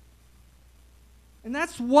 And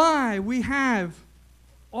that's why we have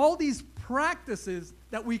all these practices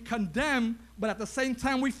that we condemn, but at the same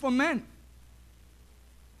time we foment.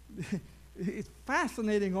 It's a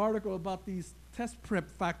fascinating article about these test prep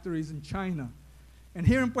factories in China. And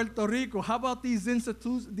here in Puerto Rico, how about these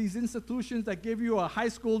institutions that give you a high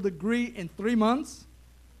school degree in 3 months?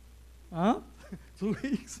 Huh? 2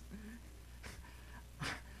 weeks?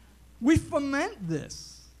 We foment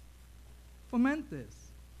this. Foment this.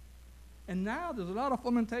 And now there's a lot of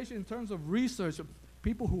fomentation in terms of research, of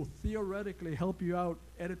people who theoretically help you out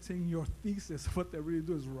editing your thesis. What they really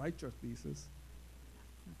do is write your thesis.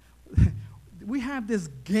 We have this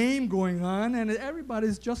game going on, and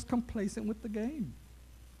everybody's just complacent with the game.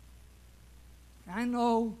 I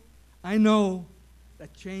know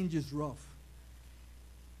that change is rough.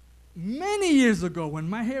 Many years ago, when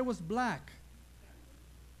my hair was black,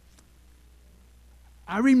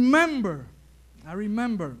 I remember,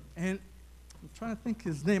 and I'm trying to think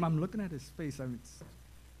his name. I'm looking at his face. I mean,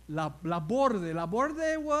 Laborde.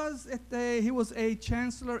 Laborde was, he was a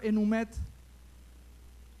chancellor in UMET.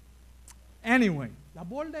 Anyway,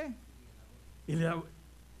 Laborde.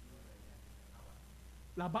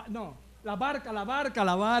 La Barca.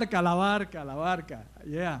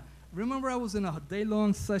 Yeah. Remember I was in a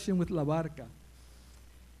day-long session with La Barca.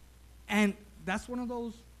 And that's one of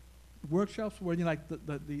those workshops where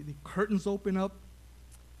the curtains open up.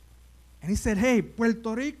 And he said, hey,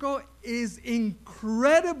 Puerto Rico is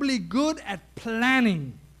incredibly good at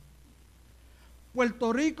planning.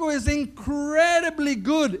 Puerto Rico is incredibly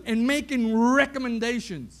good in making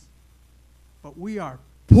recommendations. But we are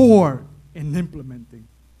poor in implementing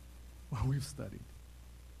what we've studied.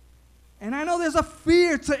 And I know there's a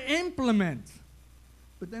fear to implement.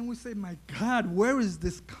 But then we say, my God, where is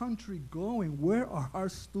this country going? Where are our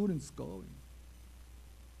students going?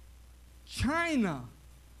 China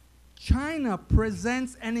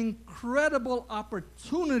presents an incredible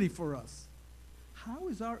opportunity for us. How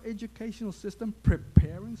is our educational system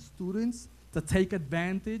preparing students to take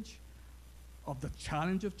advantage of the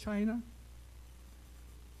challenge of China?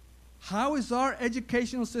 How is our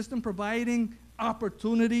educational system providing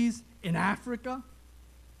opportunities in Africa,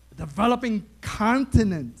 a developing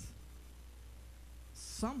continent?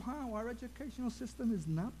 Somehow our educational system is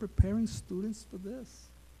not preparing students for this.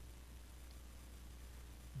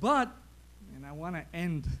 But, and I want to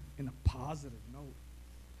end in a positive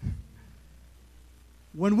note.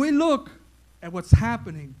 When we look at what's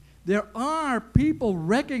happening, there are people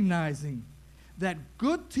recognizing that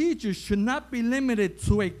good teachers should not be limited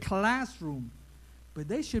to a classroom, but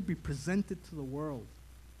they should be presented to the world.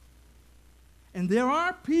 And there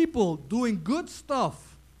are people doing good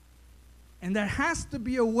stuff, and there has to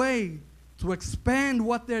be a way to expand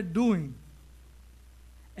what they're doing.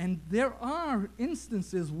 And there are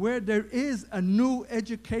instances where there is a new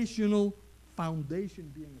educational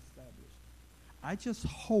foundation being established. I just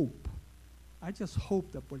hope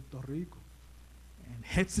that Puerto Rico and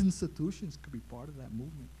HETS institutions could be part of that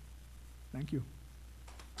movement. Thank you.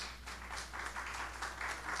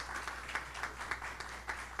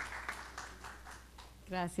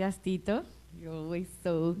 Gracias, Tito. You're always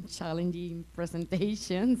so challenging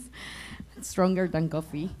presentations, stronger than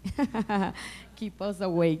coffee. Keep us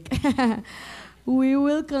awake. We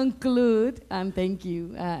will conclude, and thank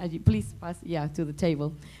you. Please pass, to the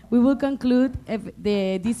table. We will conclude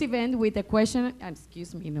this event with a question.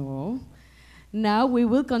 Excuse me, no. Now we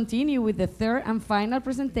will continue with the third and final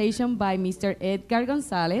presentation by Mr. Edgar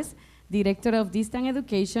González, Director of Distant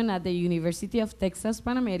Education at the University of Texas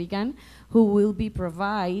Pan American, who will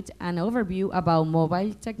provide an overview about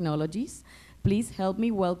mobile technologies. Please help me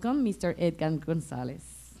welcome Mr. Edgar González.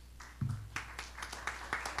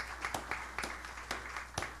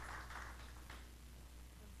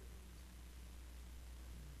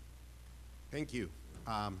 Thank you.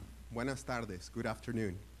 Buenas tardes. Good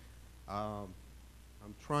afternoon.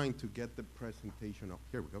 I'm trying to get the presentation up.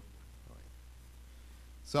 Here we go. All right.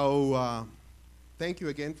 So thank you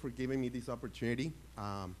again for giving me this opportunity.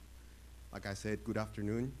 Like I said, good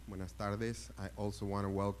afternoon. Buenas tardes. I also want to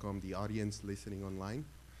welcome the audience listening online,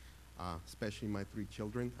 especially my 3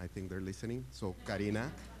 children. I think they're listening. So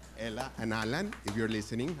Karina, Ella, and Alan, if you're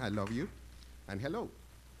listening, I love you. And hello.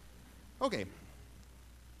 Okay.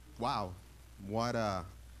 Wow. What a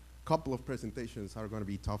couple of presentations are going to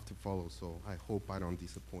be tough to follow, so I hope I don't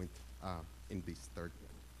disappoint in this third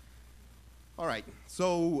one. All right,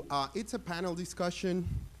 so it's a panel discussion.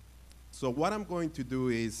 So what I'm going to do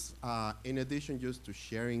is, in addition just to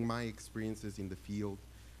sharing my experiences in the field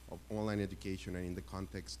of online education and in the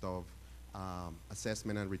context of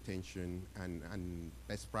assessment and retention and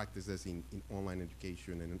best practices in online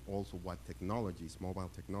education, and also what technologies,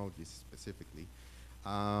 mobile technologies specifically,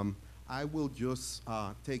 I will just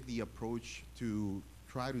take the approach to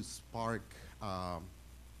try to spark a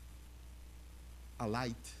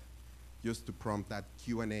light just to prompt that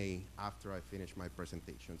Q&A after I finish my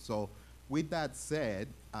presentation. So with that said,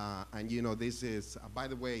 and you know, this is, by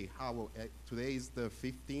the way, today is the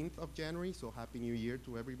 15th of January, so Happy New Year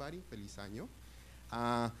to everybody, Feliz Año.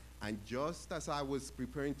 And just as I was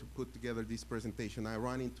preparing to put together this presentation, I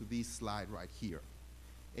ran into this slide right here,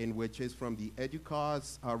 in which is from the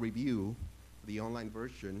EDUCAUSE review, the online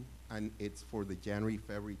version, and it's for the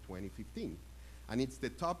January-February 2015. And it's the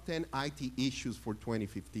top 10 IT issues for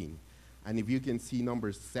 2015. And if you can see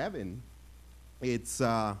number 7, it's,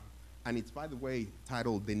 and it's, by the way,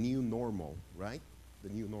 titled The New Normal, right? The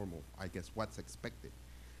New Normal, I guess, what's expected.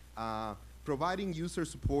 Providing user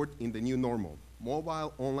support in the new normal,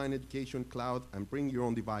 mobile, online education, cloud, and bring your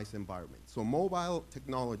own device environment. So mobile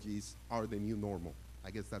technologies are the new normal. I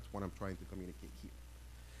guess that's what I'm trying to communicate here.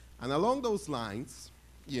 And along those lines,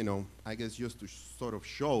 you know, I guess just to sort of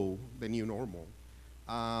show the new normal,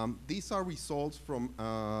 these are results from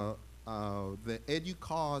the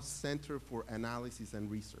EDUCAUSE Center for Analysis and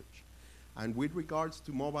Research. And with regards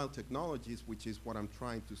to mobile technologies, which is what I'm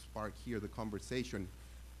trying to spark here, the conversation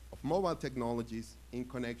of mobile technologies in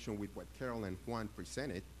connection with what Carol and Juan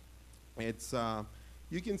presented, it's,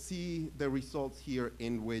 you can see the results here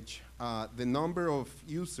in which the number of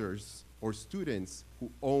users or students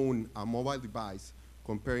who own a mobile device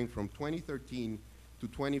comparing from 2013 to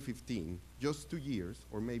 2015, just 2 years,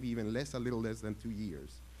 or maybe even less, a little less than 2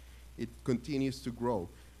 years, it continues to grow.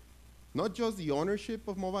 Not just the ownership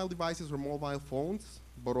of mobile devices or mobile phones,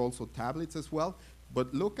 but also tablets as well.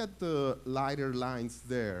 But look at the lighter lines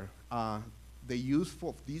there. The use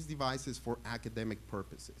of these devices for academic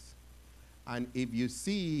purposes. And if you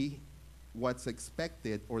see what's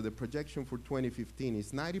expected, or the projection for 2015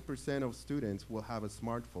 is 90% of students will have a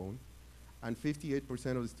smartphone, and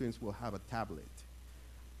 58% of the students will have a tablet.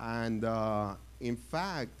 And in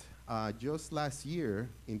fact, just last year,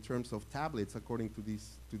 in terms of tablets, according to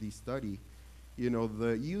this study, you know,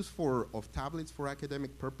 the use of tablets for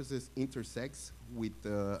academic purposes intersects with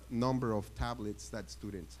the number of tablets that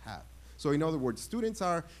students have. So in other words, students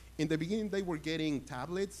are, in the beginning, they were getting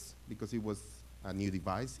tablets because it was a new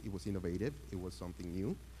device, it was innovative, it was something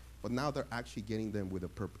new. but now they're actually getting them with a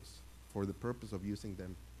purpose, for the purpose of using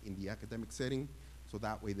them in the academic setting, so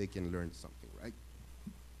that way they can learn something, right?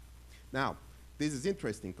 Now, this is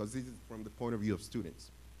interesting because this is from the point of view of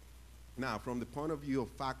students. Now, from the point of view of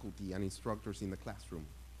faculty and instructors in the classroom,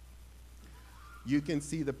 you can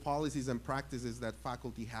see the policies and practices that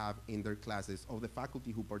faculty have in their classes of the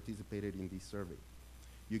faculty who participated in this survey.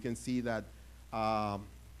 You can see that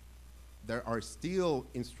there are still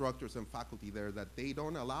instructors and faculty there that they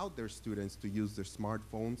don't allow their students to use their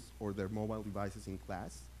smartphones or their mobile devices in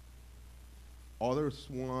class. Others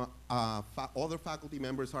other faculty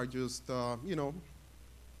members are just, you know,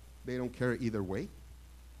 they don't care either way.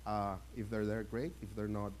 If they're there, great. If they're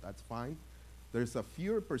not, that's fine. There's a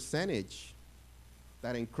fewer percentage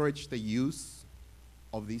that encourage the use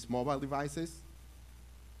of these mobile devices,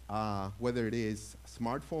 whether it is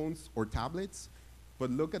smartphones or tablets, but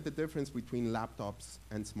look at the difference between laptops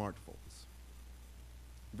and smartphones.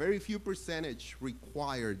 Very few percentage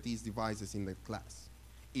require these devices in the class.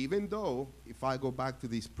 Even though, if I go back to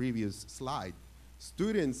this previous slide,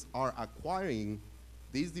 students are acquiring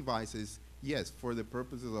these devices, yes, for the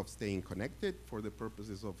purposes of staying connected, for the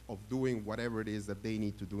purposes of doing whatever it is that they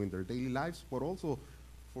need to do in their daily lives, but also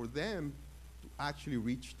for them to actually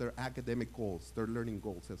reach their academic goals, their learning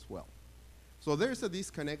goals as well. So there's a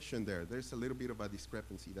disconnection there. There's a little bit of a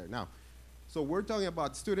discrepancy there. Now, so we're talking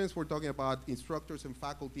about students, we're talking about instructors and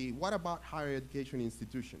faculty. What about higher education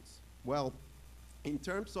institutions? Well, in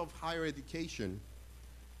terms of higher education,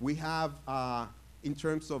 we have, in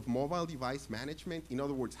terms of mobile device management, in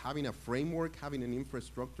other words, having a framework, having an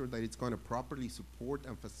infrastructure that it's going to properly support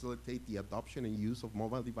and facilitate the adoption and use of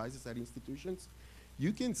mobile devices at institutions,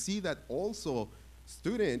 you can see that also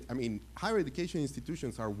higher education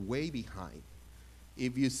institutions are way behind.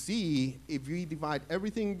 If you see, if we divide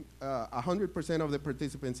everything, 100% of the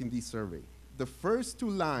participants in this survey, the first two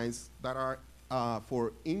lines that are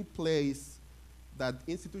for in place, that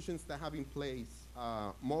institutions that have in place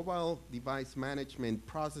mobile device management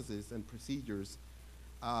processes and procedures,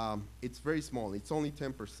 it's very small, it's only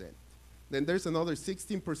 10%. Then there's another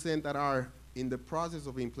 16% that are in the process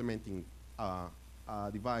of implementing a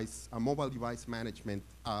mobile device management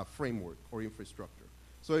framework or infrastructure.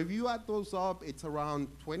 So if you add those up, it's around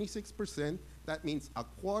 26%. That means a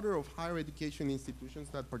quarter of higher education institutions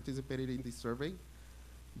that participated in this survey,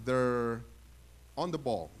 they're on the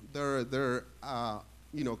ball. They're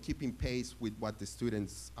you know, keeping pace with what the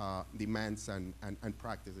students' demands and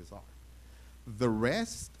practices are. The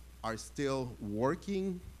rest are still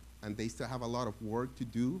working, and they still have a lot of work to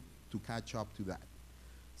do to catch up to that.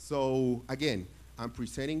 So again, I'm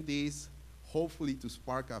presenting this hopefully to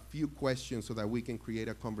spark a few questions so that we can create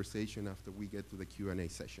a conversation after we get to the Q&A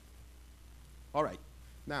session. All right,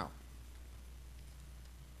 now,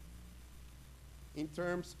 in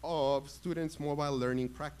terms of students' mobile learning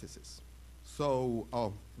practices. So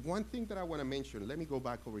one thing that I want to mention, let me go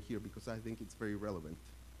back over here because I think it's very relevant.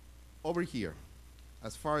 Over here,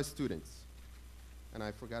 as far as students, and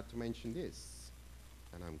I forgot to mention this,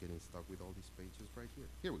 and I'm getting stuck with all these pages right here.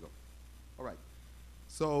 Here we go. All right,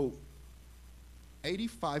 so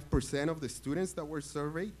 85% of the students that were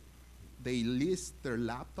surveyed, they list their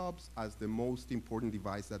laptops as the most important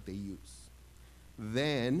device that they use.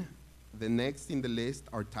 Then the next in the list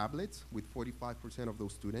are tablets with 45% of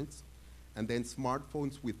those students, and then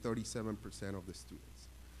smartphones with 37% of the students.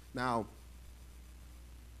 Now,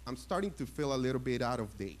 I'm starting to feel a little bit out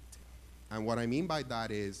of date. And what I mean by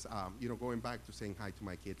that is, you know, going back to saying hi to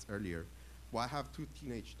my kids earlier, well, I have 2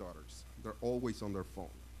 teenage daughters. They're always on their phone.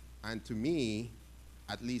 And to me,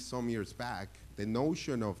 at least some years back, the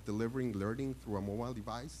notion of delivering learning through a mobile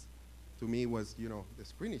device, to me was, you know, the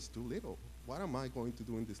screen is too little. What am I going to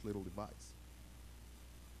do in this little device?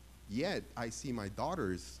 Yet, I see my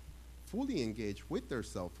daughters fully engaged with their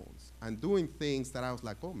cell phones and doing things that I was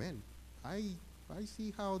like, oh man, I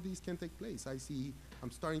see how these can take place.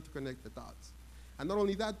 I'm starting to connect the dots. And not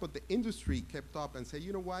only that, but the industry kept up and said,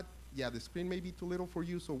 you know what? Yeah, the screen may be too little for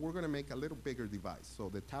you, so we're going to make a little bigger device. So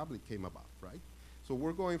the tablet came about, right? So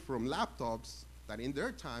we're going from laptops that in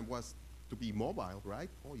their time was to be mobile, right?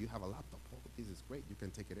 Oh, you have a laptop. Oh, this is great. You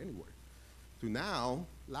can take it anywhere. To now,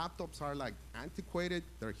 laptops are like antiquated.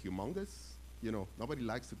 They're humongous. You know, nobody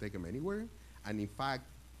likes to take them anywhere. And in fact,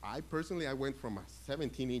 I went from a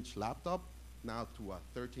 17-inch laptop now to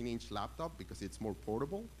a 13-inch laptop because it's more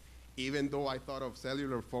portable, even though I thought of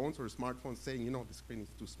cellular phones or smartphones saying, you know, the screen is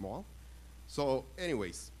too small. So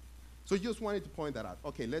anyways, so just wanted to point that out.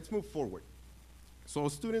 Okay, let's move forward. So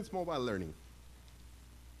students' mobile learning.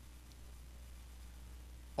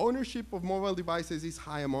 Ownership of mobile devices is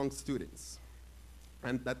high among students.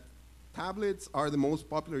 And that tablets are the most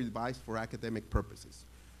popular device for academic purposes.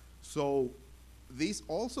 So this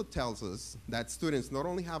also tells us that students not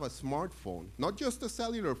only have a smartphone, not just a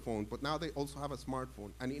cellular phone, but now they also have a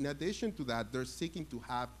smartphone. And in addition to that, they're seeking to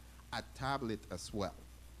have a tablet as well.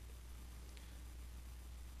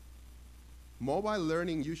 Mobile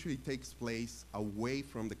learning usually takes place away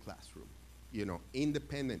from the classroom, you know,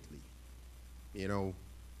 independently. You know,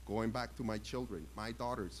 going back to my children, my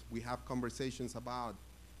daughters, we have conversations about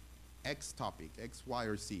X topic, X, Y,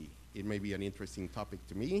 or Z. It may be an interesting topic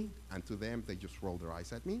to me, and to them, they just roll their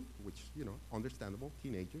eyes at me, which, you know, understandable,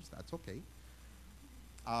 teenagers, that's okay.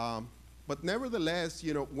 But nevertheless,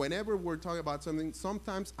 you know, whenever we're talking about something,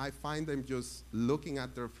 sometimes I find them just looking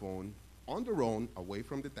at their phone on their own, away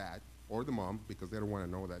from the dad or the mom, because they don't want to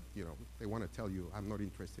know that, you know, they want to tell you, I'm not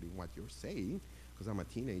interested in what you're saying, because I'm a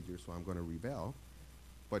teenager, so I'm going to rebel.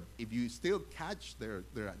 But if you still catch their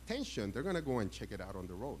attention, they're going to go and check it out on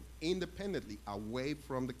their own, independently, away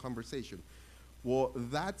from the conversation. Well,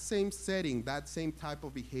 that same setting, that same type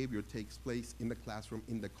of behavior takes place in the classroom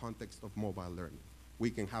in the context of mobile learning. We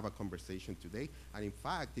can have a conversation today, and in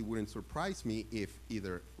fact, it wouldn't surprise me if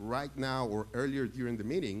either right now or earlier during the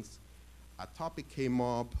meetings, a topic came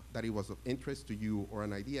up that it was of interest to you, or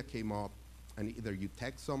an idea came up, and either you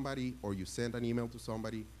text somebody or you send an email to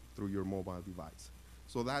somebody through your mobile device.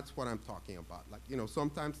 So that's what I'm talking about. Like, you know,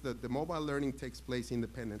 sometimes the mobile learning takes place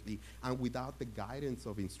independently and without the guidance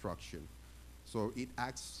of instruction. So it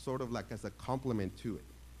acts sort of like as a complement to it.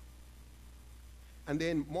 And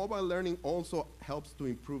then mobile learning also helps to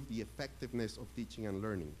improve the effectiveness of teaching and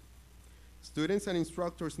learning. Students and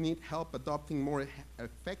instructors need help adopting more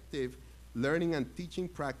effective learning and teaching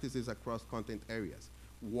practices across content areas.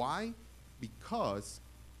 Why? Because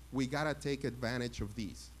we gotta take advantage of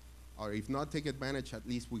these. Or if not take advantage, at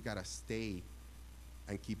least we gotta stay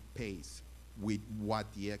and keep pace with what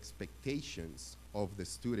the expectations of the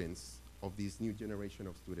students, of this new generation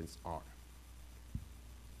of students are.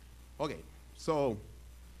 Okay, so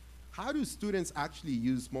how do students actually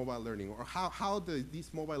use mobile learning, or how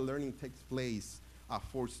this mobile learning takes place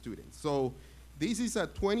for students? So this is a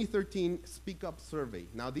 2013 Speak Up survey.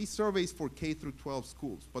 Now, these surveys for K through 12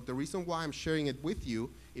 schools, but the reason why I'm sharing it with you,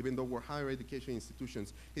 even though we're higher education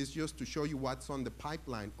institutions, is just to show you what's on the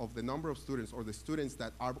pipeline of the number of students, or the students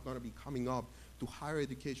that are going to be coming up to higher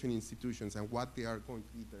education institutions, and what they are going to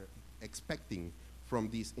be expecting from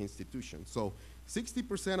these institutions. So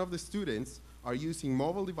 60% of the students are using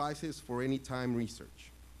mobile devices for anytime research.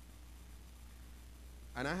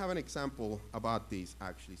 And I have an example about this,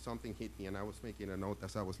 actually. Something hit me, and I was making a note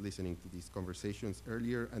as I was listening to these conversations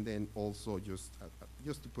earlier, and then also just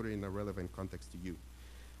to put it in a relevant context to you.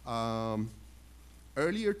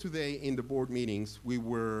 Earlier today in the board meetings, we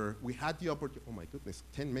had the opportunity, oh my goodness,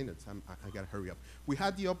 10 minutes, I gotta hurry up. We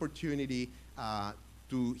had the opportunity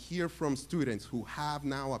to hear from students who have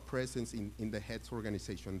now a presence in the HETS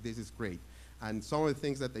organization. This is great. And some of the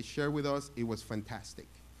things that they shared with us, it was fantastic.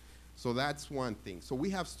 So that's one thing. So we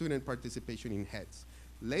have student participation in HETS.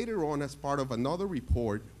 Later on, as part of another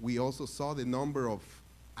report, we also saw the number of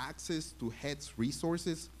access to HETS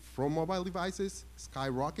resources from mobile devices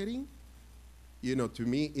skyrocketing. You know, to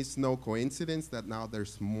me, it's no coincidence that now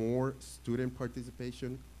there's more student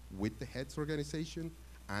participation with the HETS organization,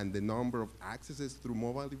 and the number of accesses through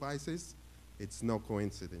mobile devices, it's no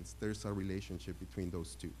coincidence. There's a relationship between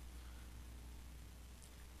those two.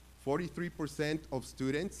 43% of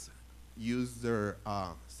students use their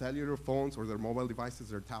cellular phones or their mobile devices,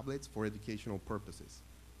 their tablets, for educational purposes.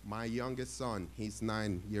 My youngest son, he's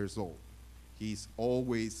 9 years old. He's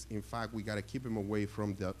always, in fact, we gotta keep him away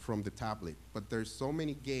from the tablet. But there's so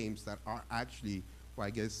many games that are actually, well,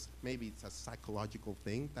 I guess maybe it's a psychological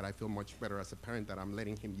thing that I feel much better as a parent that I'm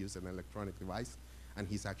letting him use an electronic device and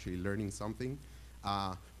he's actually learning something.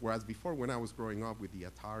 Whereas before, when I was growing up with the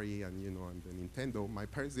Atari and, you know, and the Nintendo, my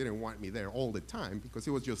parents didn't want me there all the time because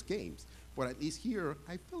it was just games. But at least here,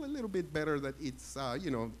 I feel a little bit better that it's,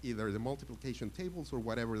 you know, either the multiplication tables or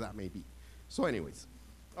whatever that may be. So anyways,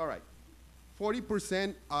 all right.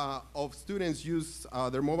 40% of students use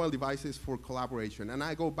their mobile devices for collaboration. And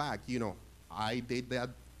I go back, you know, I did that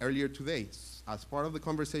earlier today. As part of the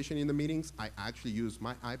conversation in the meetings, I actually used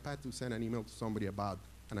my iPad to send an email to somebody about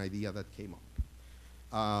an idea that came up.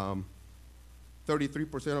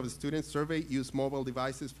 33% of the students surveyed use mobile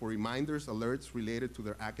devices for reminders, alerts related to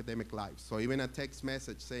their academic lives. So even a text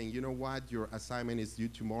message saying, you know what, your assignment is due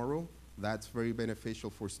tomorrow, that's very beneficial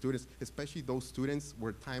for students, especially those students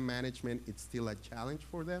where time management is still a challenge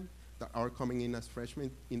for them that are coming in as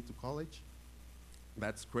freshmen into college.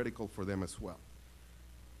 That's critical for them as well.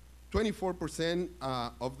 24%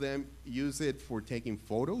 of them use it for taking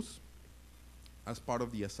photos. as part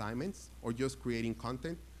of the assignments or just creating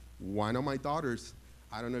content. One of my daughters,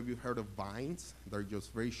 I don't know if you've heard of Vines. They're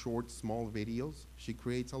just very short, small videos. She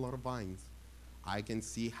creates a lot of Vines. I can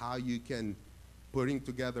see how you can putting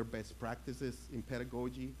together best practices in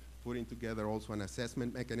pedagogy, putting together also an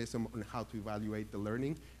assessment mechanism on how to evaluate the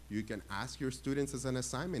learning. You can ask your students as an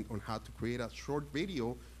assignment on how to create a short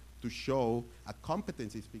video to show a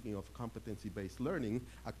competency, speaking of competency-based learning,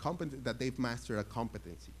 that they've mastered a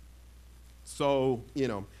competency. So, you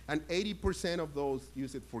know, and 80% of those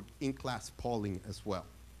use it for in-class polling as well.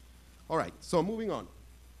 All right, so moving on.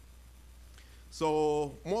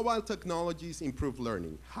 So mobile technologies improve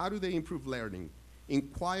learning. How do they improve learning?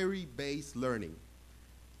 Inquiry-based learning.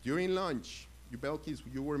 During lunch,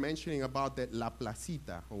 you were mentioning about that La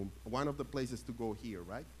Placita, one of the places to go here,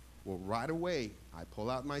 right? Well, right away, I pull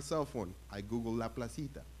out my cell phone, I Google La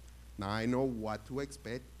Placita. Now I know what to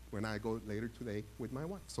expect when I go later today with my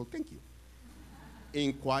wife, so thank you.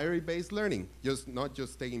 Inquiry-based learning, not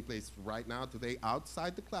just taking place right now today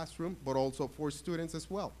outside the classroom, but also for students as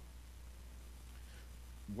well.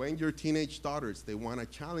 When your teenage daughters, they want to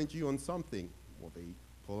challenge you on something, well, they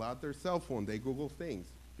pull out their cell phone, they Google things,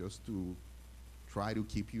 just to try to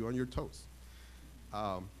keep you on your toes.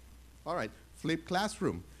 All right, flipped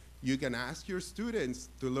classroom. You can ask your students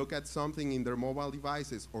to look at something in their mobile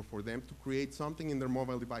devices or for them to create something in their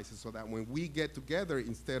mobile devices so that when we get together,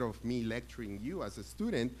 instead of me lecturing you as a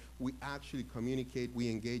student, we actually communicate,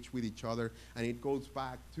 we engage with each other, and it goes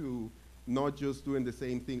back to not just doing the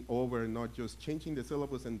same thing over, not just changing the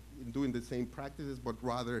syllabus and doing the same practices, but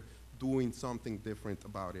rather doing something different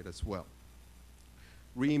about it as well.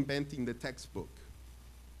 Reinventing the textbook.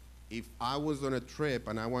 If I was on a trip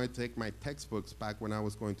and I wanted to take my textbooks back when I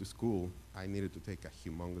was going to school, I needed to take a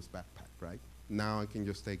humongous backpack, right? Now I can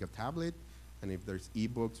just take a tablet, and if there's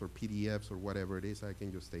ebooks or PDFs or whatever it is, I can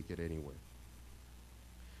just take it anywhere.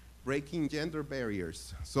 Breaking gender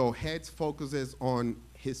barriers. So HETS focuses on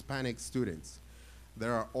Hispanic students.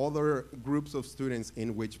 There are other groups of students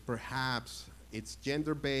in which perhaps it's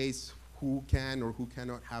gender-based, who can or who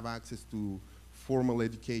cannot have access to formal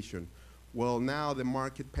education. Well, now the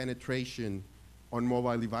market penetration on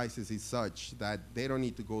mobile devices is such that they don't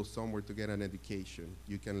need to go somewhere to get an education.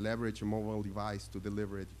 You can leverage a mobile device to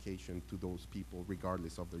deliver education to those people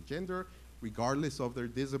regardless of their gender, regardless of their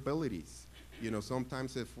disabilities. You know,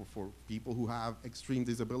 sometimes for people who have extreme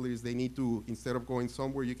disabilities, they need to, instead of going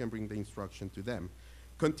somewhere, you can bring the instruction to them.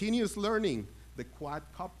 Continuous learning, the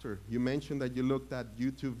quadcopter. You mentioned that you looked at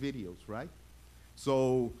YouTube videos, right?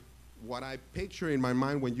 So what I picture in my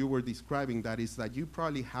mind when you were describing that is that you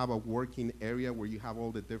probably have a working area where you have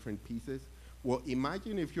all the different pieces. Well,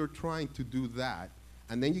 imagine if you're trying to do that,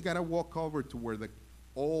 and then you gotta walk over to where the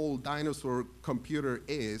old dinosaur computer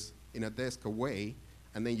is in a desk away,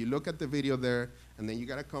 and then you look at the video there, and then you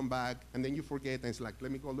gotta come back, and then you forget, and it's like,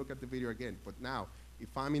 let me go look at the video again. But now, if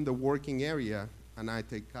I'm in the working area, and I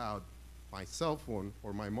take out my cell phone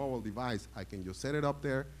or my mobile device, I can just set it up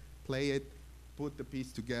there, play it, put the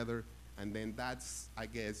piece together, and then that's, I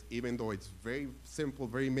guess, even though it's very simple,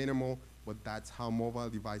 very minimal, but that's how mobile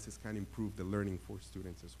devices can improve the learning for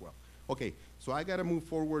students as well. Okay, so I gotta move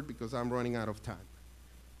forward because I'm running out of time.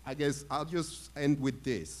 I guess I'll just end with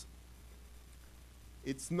this.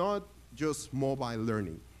 It's not just mobile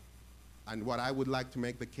learning. And what I would like to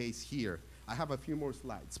make the case here, I have a few more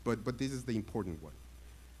slides, but this is the important one.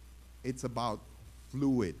 It's about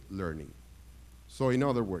fluid learning. So in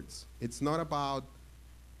other words, it's not about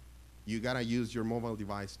you gotta use your mobile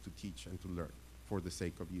device to teach and to learn for the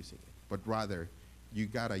sake of using it, but rather you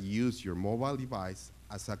gotta use your mobile device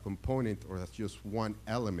as a component or as just one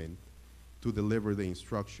element to deliver the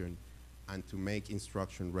instruction and to make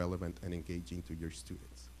instruction relevant and engaging to your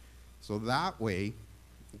students. So that way,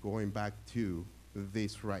 going back to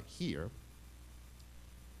this right here,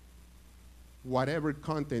 whatever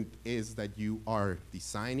content is that you are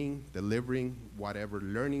designing, delivering, whatever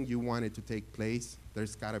learning you want it to take place,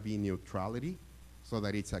 there's gotta be neutrality so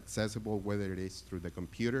that it's accessible, whether it is through the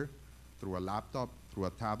computer, through a laptop, through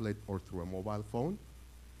a tablet, or through a mobile phone.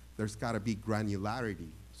 There's gotta be granularity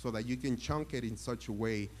so that you can chunk it in such a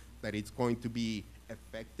way that it's going to be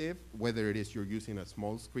effective, whether it is you're using a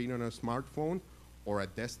small screen on a smartphone or a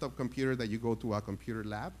desktop computer that you go to a computer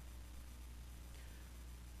lab.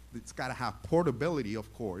 It's got to have portability,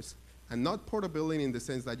 of course, and not portability in the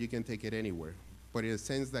sense that you can take it anywhere, but in the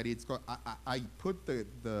sense that it's got, I put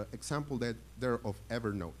the example there of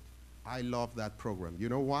Evernote. I love that program. You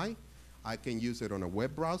know why? I can use it on a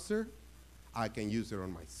web browser. I can use it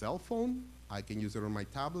on my cell phone. I can use it on my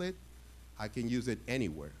tablet. I can use it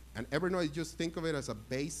anywhere. And Evernote, just think of it as a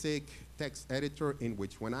basic text editor in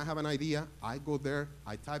which when I have an idea, I go there,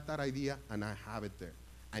 I type that idea, and I have it there.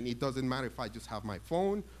 And it doesn't matter if I just have my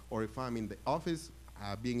phone or if I'm in the office,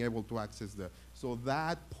 being able to access the. So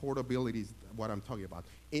that portability is what I'm talking about.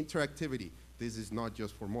 Interactivity. This is not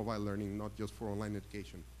just for mobile learning, not just for online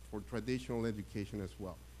education, for traditional education as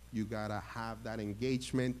well. You gotta have that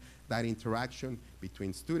engagement, that interaction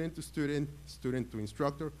between student to student, student to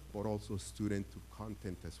instructor, but also student to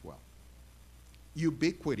content as well.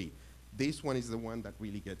 Ubiquity. This one is the one that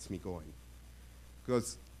really gets me going.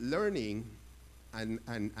 Because learning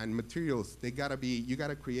and materials, they gotta be, you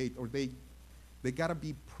gotta create, or they gotta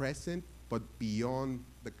be present, but beyond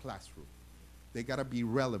the classroom. They gotta be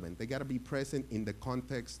relevant. They gotta be present in the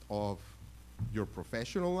context of your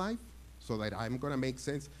professional life, so that I'm gonna make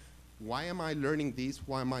sense. Why am I learning this?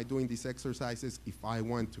 Why am I doing these exercises if I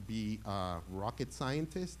want to be a rocket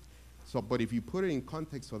scientist? So, but if you put it in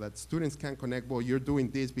context so that students can connect, well, you're doing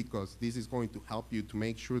this because this is going to help you to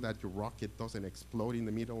make sure that your rocket doesn't explode in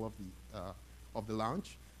the middle of the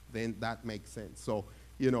launch, then that makes sense. So,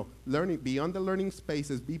 you know, learning beyond the learning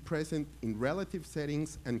spaces, be present in relative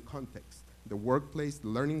settings and context. The workplace, the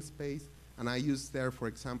learning space, and I use there, for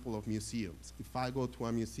example, of museums. If I go to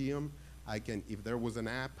a museum, I can, if there was an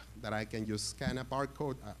app that I can just scan a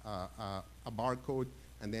barcode,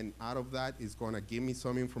 and then out of that is going to give me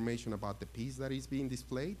some information about the piece that is being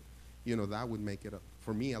displayed, you know, that would make it,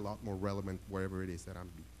 for me, a lot more relevant wherever it is that I'm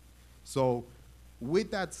being. So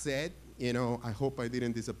with that said, you know, I hope I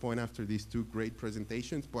didn't disappoint after these two great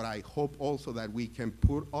presentations, but I hope also that we can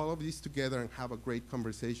put all of this together and have a great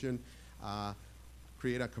conversation,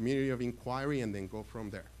 create a community of inquiry, and then go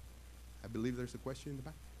from there. I believe there's a question in the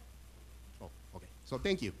back. Oh, okay. So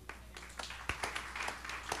thank you.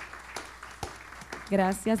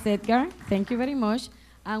 Gracias, Edgar. Thank you very much.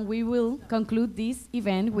 And we will conclude this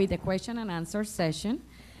event with a question and answer session.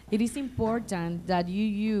 It is important that you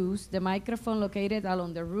use the microphone located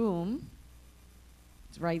along the room,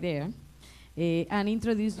 it's right there, and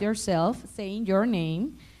introduce yourself, saying your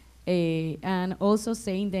name, and also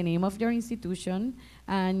saying the name of your institution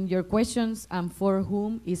and your questions and for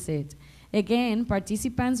whom is it. Again,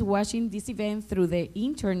 participants watching this event through the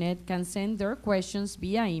internet can send their questions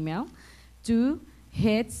via email to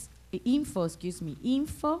info@hets.org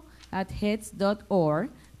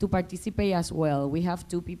to participate as well. We have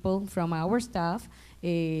two people from our staff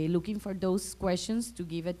looking for those questions to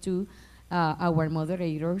give it to our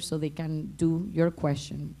moderator so they can do your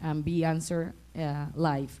question and be answered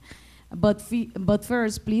live. But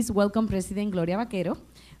first, please welcome President Gloria Baquero,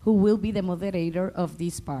 who will be the moderator of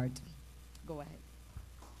this part. Go ahead.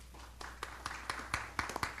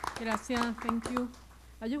 Gracias, thank you.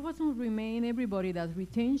 I just want to remind everybody that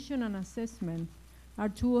retention and assessment are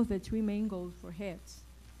two of the three main goals for HETS,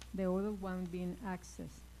 the other one being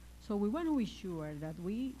access. So we want to be sure that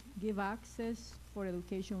we give access for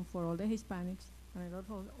education for all the Hispanics and a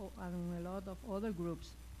lot of other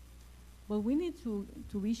groups. But we need to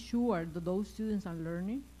be sure that those students are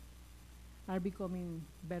learning, are becoming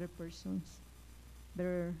better persons,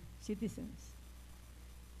 better citizens.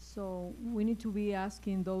 So we need to be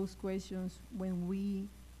asking those questions when we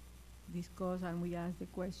discuss and we ask the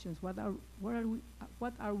questions. What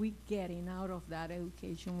are we getting out of that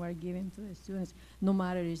education we're giving to the students, no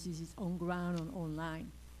matter if this is on ground or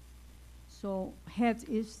online? So HETS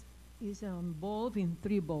is involved in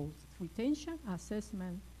three goals: retention,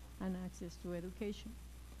 assessment, and access to education.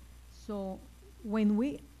 So when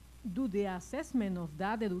we do the assessment of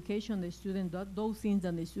that education, the student, those things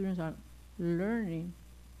that the students are learning,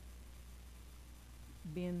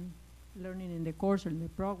 learning in the course or in the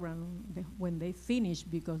program when they finish,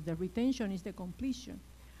 because the retention is the completion.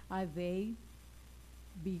 Are they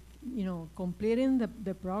completing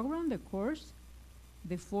the program, the course,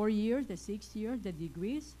 the 4 years, the 6 years, the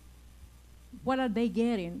degrees? What are they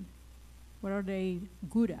getting? What are they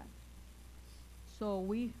good at? So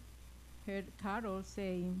we heard Carol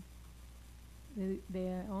saying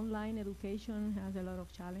the online education has a lot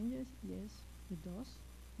of challenges. Yes, it does,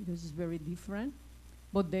 because it's very different.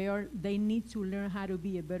 But they need to learn how to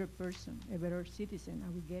be a better person, a better citizen.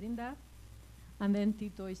 Are we getting that? And then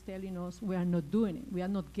Tito is telling us we are not doing it. We are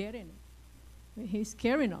not getting it. He's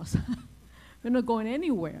scaring us. We're not going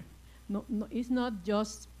anywhere. No, it's not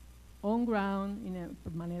just on ground in a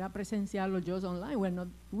manera presencial or just online.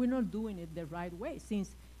 We're not doing it the right way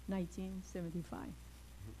since 1975.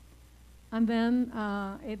 And then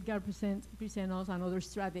Edgar present us another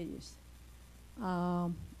strategies.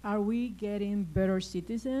 Are we getting better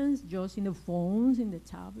citizens just in the phones, in the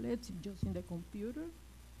tablets, just in the computer?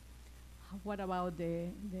 what about the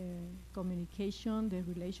communication, the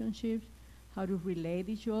relationships, how to relate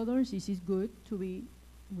each other? Is it good to be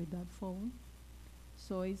with that phone?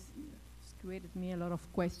 So it's created me a lot of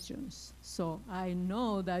questions. So I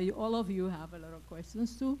know that all of you have a lot of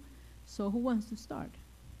questions too. So who wants to start?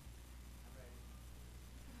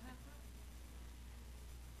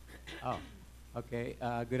 Oh, okay.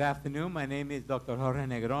 Good afternoon. My name is Dr. Jorge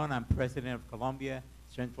Negron. I'm president of Columbia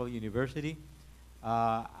Central University.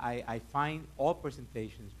 I find all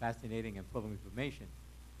presentations fascinating and full of information,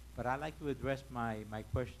 but I'd like to address my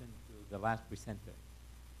question to the last presenter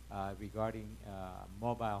regarding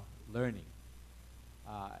mobile learning.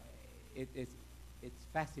 It's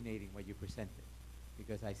fascinating what you presented,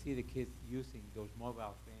 because I see the kids using those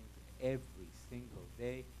mobile things every single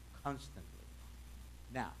day, constantly.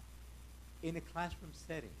 Now, in a classroom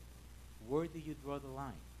setting, where do you draw the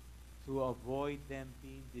line to avoid them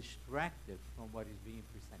being distracted from what is being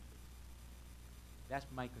presented? That's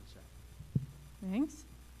my concern. Thanks.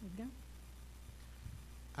 Edgar?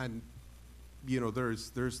 And you know,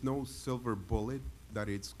 there's no silver bullet that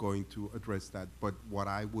it's going to address that, but what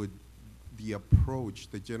I would,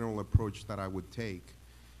 the general approach that I would take,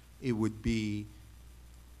 it would be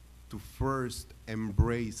to first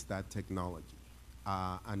embrace that technology.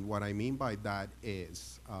 And what I mean by that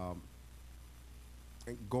is,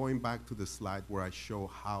 going back to the slide where I show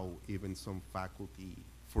how even some faculty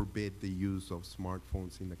forbid the use of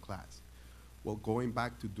smartphones in the class. Well, going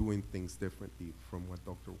back to doing things differently from what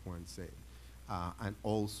Dr. Juan said, and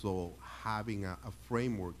also having a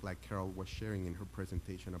framework like Carol was sharing in her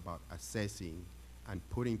presentation about assessing and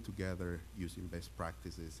putting together, using best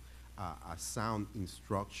practices, a sound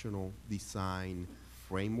instructional design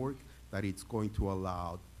framework that it's going to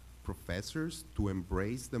allow professors to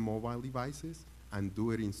embrace the mobile devices and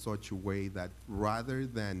do it in such a way that rather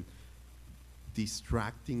than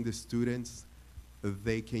distracting the students,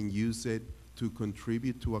 they can use it to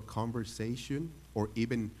contribute to a conversation, or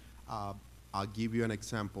even, I'll give you an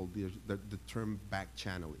example, the term back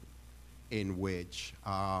channeling, in which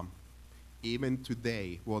even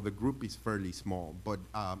today, well, the group is fairly small, but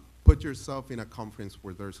put yourself in a conference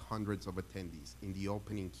where there's hundreds of attendees in the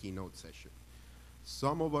opening keynote session.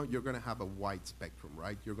 Some of them, you're gonna have a wide spectrum,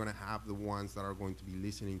 right? You're gonna have the ones that are going to be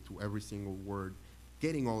listening to every single word,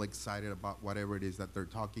 getting all excited about whatever it is that they're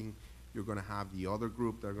talking. You're gonna have the other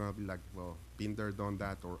group that are gonna be like, well, been there, done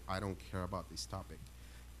that, or I don't care about this topic.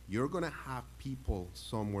 You're gonna have people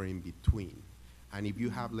somewhere in between. And if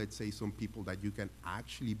you have, let's say, some people that you can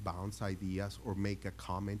actually bounce ideas or make a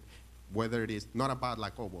comment, whether it is not about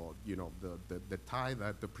like, oh, well, you know, the tie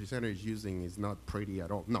that the presenter is using is not pretty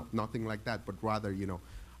at all. No, nothing like that, but rather, you know,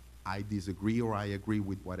 I disagree or I agree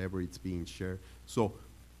with whatever it's being shared. So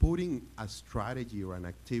putting a strategy or an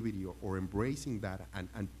activity or embracing that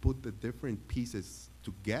and put the different pieces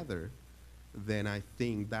together, then I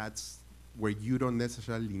think that's where you don't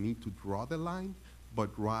necessarily need to draw the line, but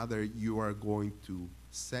rather you are going to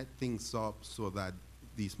set things up so that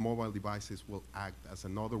these mobile devices will act as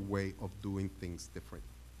another way of doing things different.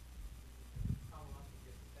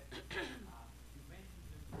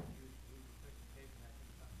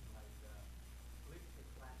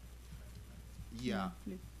 Yeah.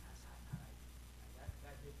 Flip.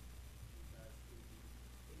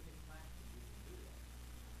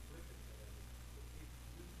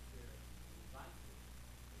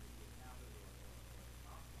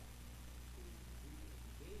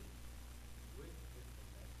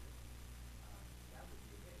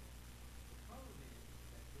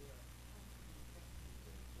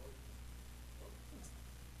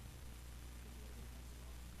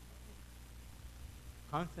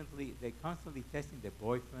 They're constantly testing their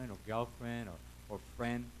boyfriend or girlfriend or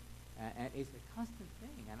friend, and it's a constant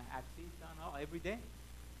thing, and I've seen it done every day.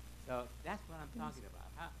 So that's what I'm talking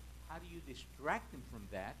about. How do you distract them from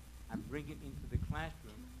that and bring it into the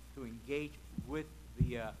classroom to engage with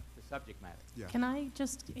the subject matter? Yeah. Can I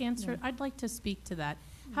just answer? Yeah. I'd like to speak to that.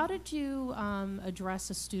 How did you address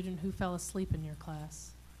a student who fell asleep in your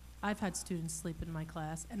class? I've had students sleep in my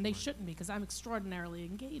class, and they shouldn't because I'm extraordinarily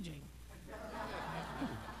engaging.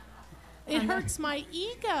 It hurts my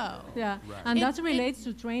ego. Yeah, Right. and that relates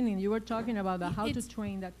to training. You were talking about how to It's-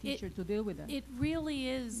 train that teacher to deal with that. It really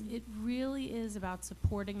is. It really is about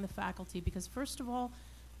supporting the faculty because, first of all,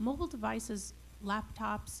 mobile devices,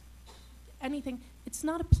 laptops, anything, it's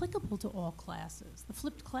not applicable to all classes. The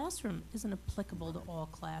flipped classroom isn't applicable to all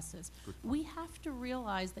classes. We have to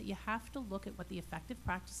realize that you have to look at what the effective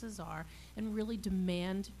practices are and really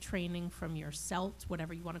demand training from your CELT,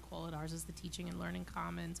 whatever you want to call it. Ours is the Teaching and Learning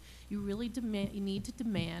Commons. You really you need to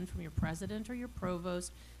demand from your president or your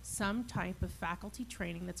provost some type of faculty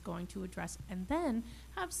training that's going to address, and then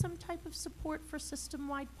have some type of support for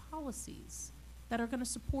system-wide policies that are going to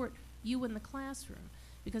support you in the classroom.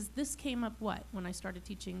 Because this came up, when I started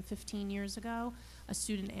teaching 15 years ago, a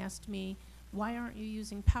student asked me, why aren't you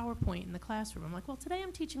using PowerPoint in the classroom? I'm like, well, today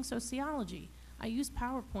I'm teaching sociology. I use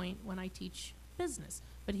PowerPoint when I teach business,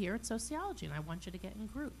 but here it's sociology, and I want you to get in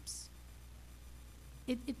groups.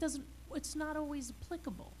 It's not always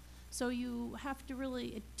applicable. So you have to really,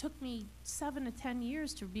 it took me 7 to 10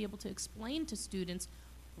 years to be able to explain to students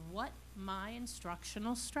what my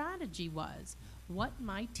instructional strategy was, what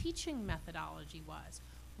my teaching methodology was,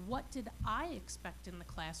 what did I expect in the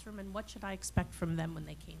classroom, and what should I expect from them when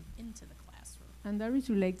they came into the classroom. And that is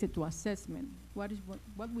related to assessment. What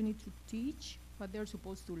we need to teach, what they're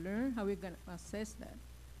supposed to learn, how we're going to assess that.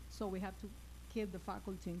 So we have to keep the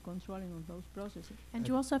faculty in controlling of those processes. And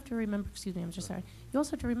you also have to remember, excuse me, I'm just sorry. You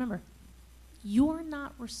also have to remember, you're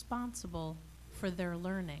not responsible for their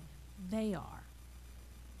learning. They are.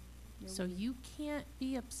 Yeah, So you can't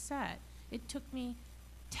be upset. It took me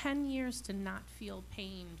 10 years to not feel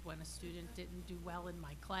pained when a student didn't do well in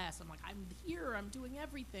my class. I'm like, I'm here, I'm doing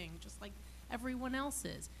everything, just like everyone else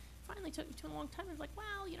is. Finally took me to a long time. I was like,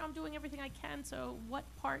 well, you know, I'm doing everything I can, so what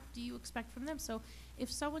part do you expect from them? So if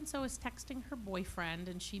so-and-so is texting her boyfriend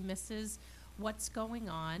and she misses what's going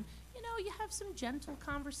on, you know, you have some gentle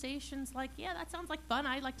conversations like, yeah, that sounds like fun.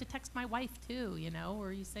 I like to text my wife too, you know,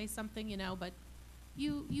 or you say something, you know, but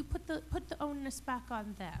you put the onus back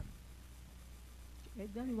on them.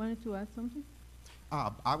 Edgar, you wanted to add something?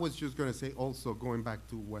 I was just going to say also, going back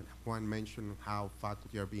to what Juan mentioned, how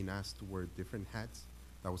faculty are being asked to wear different hats.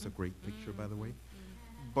 That was a great picture, by the way.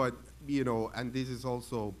 But, you know, and this is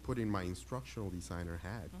also putting my instructional designer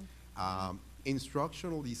hat.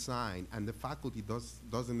 Instructional design, and the faculty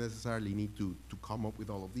doesn't necessarily need to come up with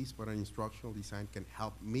all of these, but an instructional design can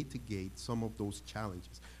help mitigate some of those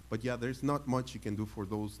challenges. But yeah, there's not much you can do for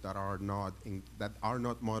those that are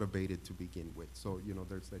not motivated to begin with. So, you know,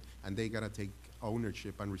 and they gotta take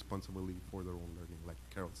ownership and responsibility for their own learning, like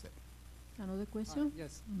Carol said. Another question?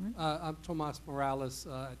 Yes. Mm-hmm. I'm Tomas Morales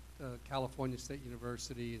at California State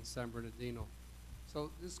University in San Bernardino. So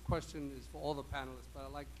this question is for all the panelists, but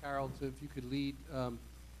I'd like Carol to, if you could lead.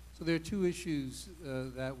 So there are two issues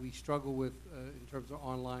that we struggle with in terms of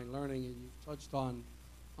online learning, and you've touched on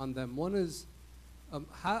them. One is,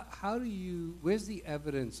 how do you, where's the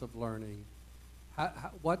evidence of learning?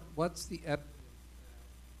 What's the evidence?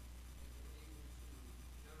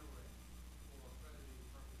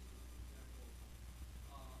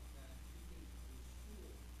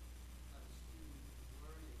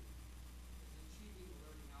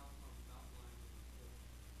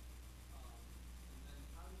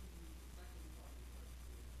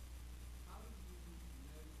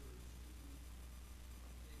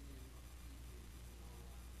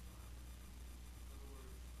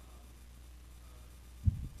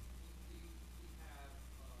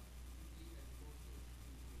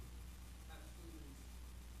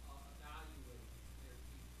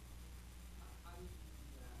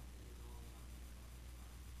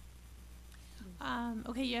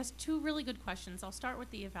 Okay, yes, two really good questions. I'll start with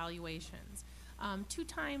the evaluations. 2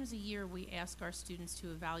 times a year we ask our students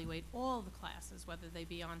to evaluate all the classes, whether they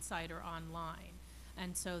be on-site or online.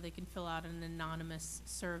 And so they can fill out an anonymous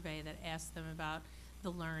survey that asks them about the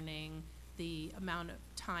learning, the amount of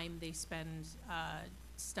time they spend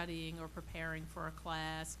studying or preparing for a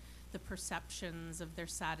class, the perceptions of their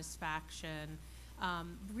satisfaction.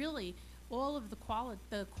 Really, all of the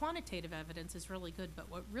quantitative evidence is really good, but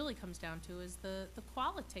what really comes down to is the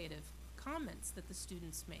qualitative comments that the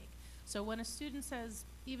students make. So when a student says,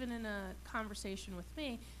 even in a conversation with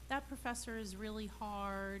me, that professor is really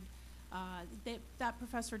hard, that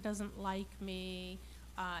professor doesn't like me,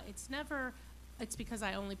 it's because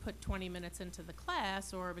I only put 20 minutes into the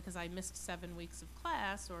class, or because I missed 7 weeks of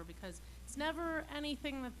class, or because it's never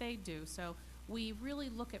anything that they do. So we really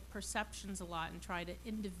look at perceptions a lot and try to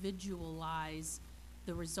individualize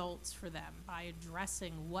the results for them by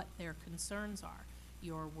addressing what their concerns are.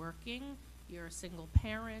 You're working, you're a single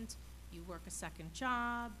parent, you work a second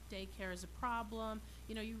job, daycare is a problem.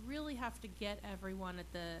 You know, you really have to get everyone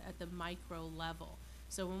at the micro level.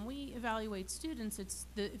 So when we evaluate students,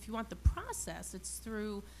 if you want the process, it's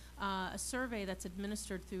through a survey that's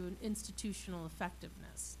administered through an institutional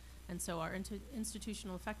effectiveness. And so our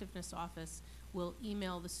institutional effectiveness office will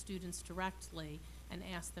email the students directly and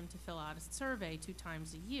ask them to fill out a survey 2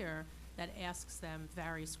 times a year that asks them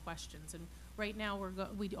various questions. And right now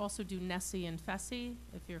we also do NESI and FESI,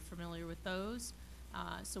 if you're familiar with those,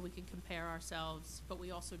 so we can compare ourselves, but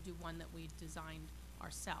we also do one that we designed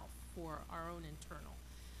ourselves for our own internal.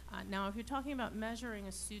 Now, if you're talking about measuring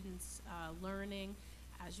a student's learning,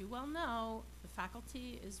 as you well know, the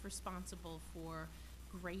faculty is responsible for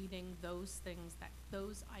grading those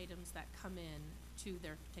items that come in to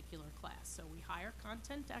their particular class. So we hire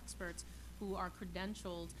content experts who are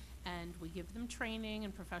credentialed, and we give them training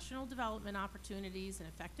and professional development opportunities and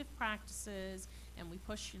effective practices, and we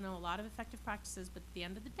push, a lot of effective practices. But at the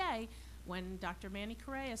end of the day, when Dr. Manny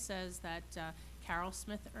Correa says that Carol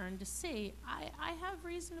Smith earned a C, I have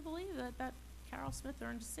reason to believe that Carol Smith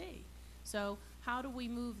earned a C. So how do we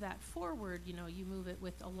move that forward? You move it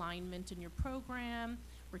with alignment in your program,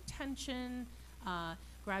 retention,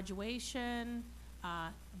 graduation,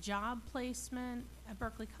 job placement. At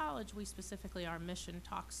Berkeley College, our mission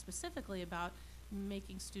talks specifically about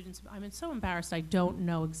making students, I'm so embarrassed I don't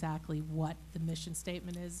know exactly what the mission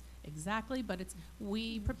statement is exactly, but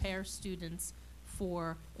we prepare students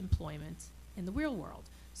for employment in the real world.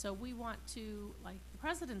 So we want to, like the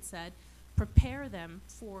president said, prepare them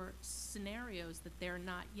for scenarios that they're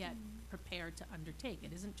not yet prepared to undertake.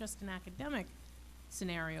 It isn't just an academic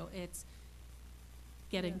scenario, it's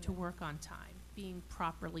getting to work on time, being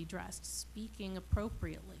properly dressed, speaking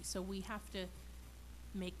appropriately. So we have to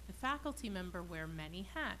make the faculty member wear many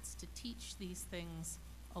hats to teach these things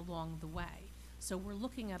along the way. So we're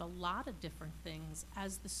looking at a lot of different things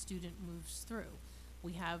as the student moves through.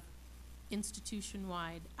 We have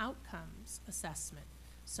institution-wide outcomes assessment.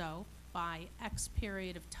 So by X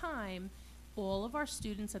period of time, all of our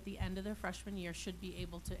students at the end of their freshman year should be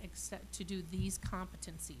able to do these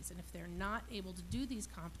competencies. And if they're not able to do these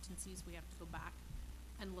competencies, we have to go back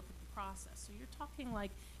and look at the process. So you're talking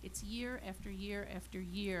like it's year after year after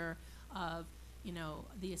year of,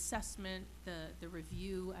 the assessment, the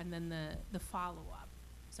review, and then the follow-up.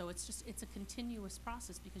 So it's a continuous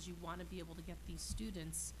process because you want to be able to get these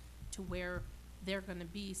students to where they're going to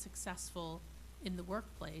be successful in the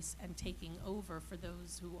workplace and taking over for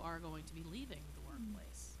those who are going to be leaving the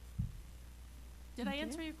workplace. Did I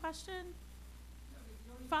answer your question?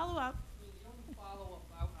 Follow up. The only follow-up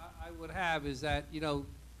I would have is that,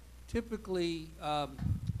 typically,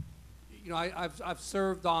 I've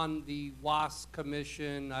served on the WASC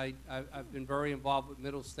commission. I've been very involved with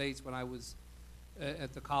Middle States when I was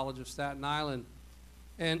at the College of Staten Island.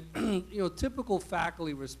 And, typical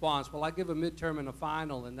faculty response, well, I give a midterm and a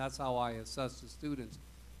final, and that's how I assess the students.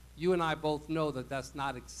 You and I both know that that's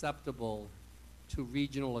not acceptable to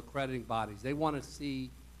regional accrediting bodies. They want to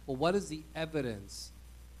see, well, what is the evidence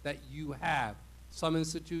that you have? Some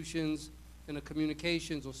institutions in a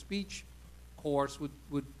communications or speech course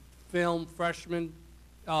would film freshmen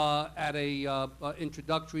at a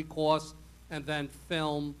introductory course and then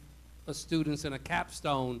film students in a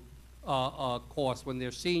capstone course when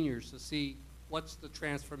they're seniors to see what's the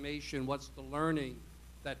transformation, what's the learning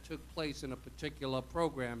that took place in a particular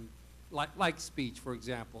program, like speech, for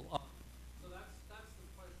example. So that's the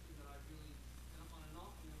question that I really, in an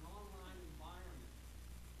online environment,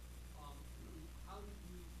 how do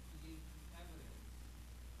you create evidence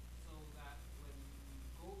so that when you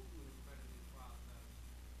go through an accrediting process,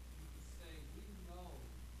 you can say, we know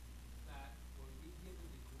that when we give a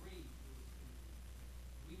degree to a student,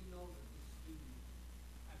 we know that this student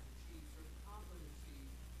has achieved certain competencies,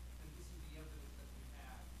 and this is the evidence that we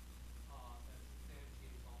have that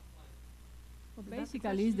substantiates our plan. Well,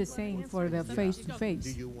 basically, it's the same for the Do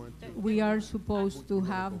face-to-face. you want to? We are supposed to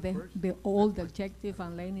have all the objective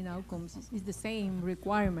and learning outcomes. It's the same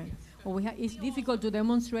requirement. It's difficult to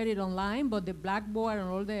demonstrate it online, but the Blackboard and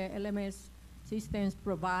all the LMS systems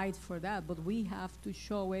provide for that. But we have to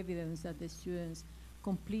show evidence that the students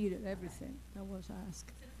completed everything that was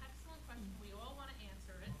asked. It's an excellent question. We all want to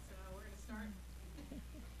answer it, so we're going to start.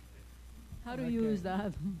 How to use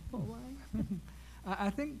that?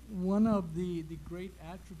 I think one of the great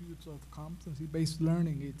attributes of competency-based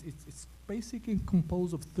learning, it's basically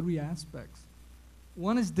composed of 3 aspects.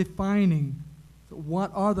 One is defining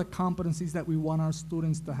what are the competencies that we want our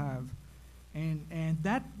students to have. And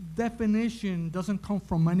that definition doesn't come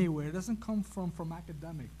from anywhere. It doesn't come from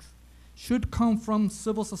academics. Should come from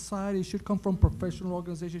civil society, should come from professional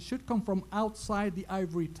organizations, should come from outside the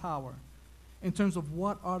ivory tower in terms of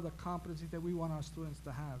what are the competencies that we want our students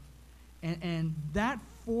to have. And that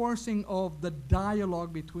forcing of the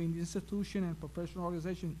dialogue between the institution and professional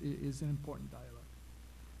organization is an important dialogue.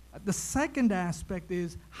 The second aspect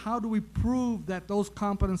is how do we prove that those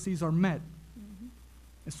competencies are met?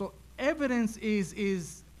 And so evidence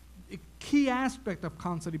is a key aspect of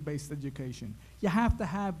competency-based education. You have to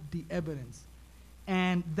have the evidence.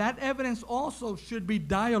 And that evidence also should be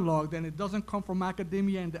dialogued, and it doesn't come from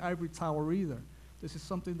academia and the ivory tower either. This is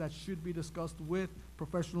something that should be discussed with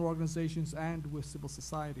professional organizations and with civil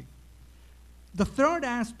society. The third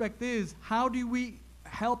aspect is how do we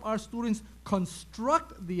help our students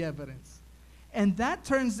construct the evidence? And that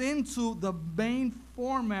turns into the main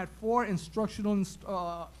format for instructional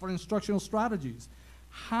strategies.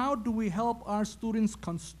 How do we help our students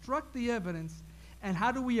construct the evidence, and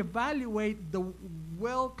how do we evaluate the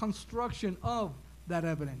construction of that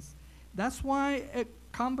evidence? That's why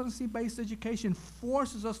competency-based education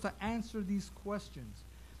forces us to answer these questions.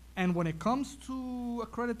 And when it comes to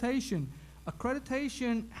accreditation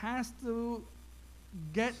has to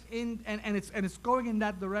get in, and it's going in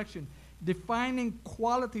that direction, defining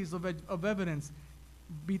qualities of evidence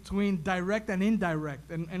between direct and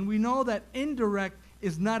indirect. And we know that indirect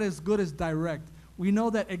is not as good as direct. We know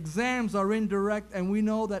that exams are indirect, and we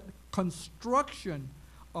know that construction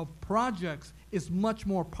of projects is much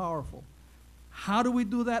more powerful. How do we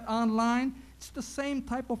do that online? It's the same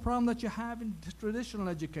type of problem that you have in traditional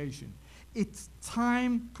education. It's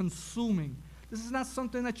time consuming. This is not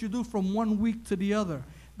something that you do from one week to the other.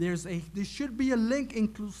 There should be a link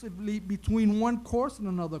inclusively between one course and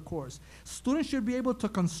another course. Students should be able to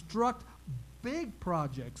construct big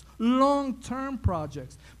projects, long-term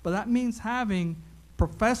projects, but that means having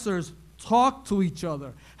professors talk to each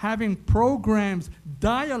other, having programs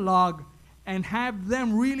dialogue, and have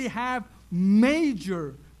them really have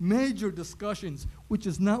major discussions, which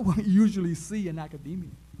is not what you usually see in academia.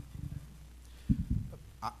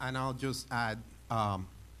 And I'll just add,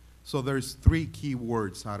 so there's 3 key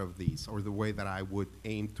words out of these, or the way that I would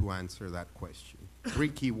aim to answer that question. 3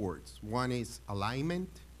 key words. One is alignment,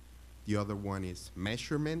 the other one is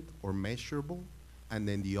measurement or measurable, and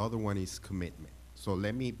then the other one is commitment. So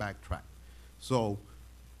let me backtrack. So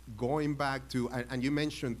going back to, and you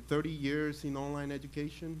mentioned 30 years in online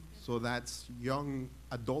education, so that's young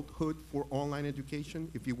adulthood for online education,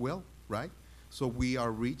 if you will, right? So we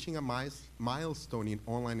are reaching a milestone in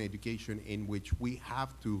online education in which we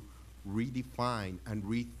have to redefine and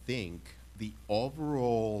rethink the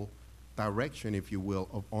overall direction, if you will,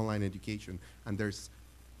 of online education. And there's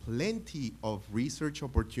plenty of research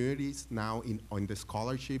opportunities now on the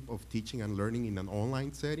scholarship of teaching and learning in an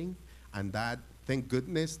online setting, and that, thank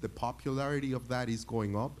goodness, the popularity of that is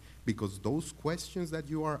going up, because those questions that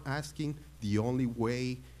you are asking, the only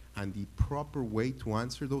way and the proper way to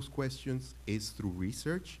answer those questions is through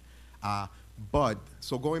research.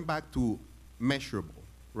 So going back to measurable,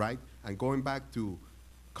 right? And going back to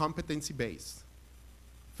competency-based,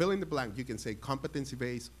 fill in the blank, you can say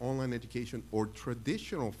competency-based online education or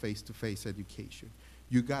traditional face-to-face education.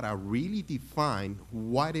 You gotta really define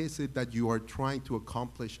what is it that you are trying to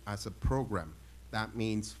accomplish as a program. That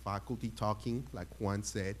means faculty talking, like Juan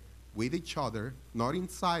said, with each other, not in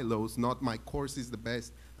silos, not my course is the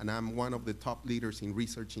best and I'm one of the top leaders in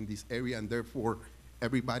research in this area and therefore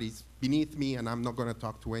everybody's beneath me and I'm not gonna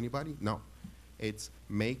talk to anybody. No, it's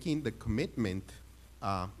making the commitment,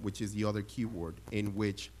 which is the other keyword, in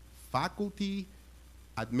which faculty,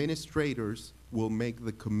 administrators will make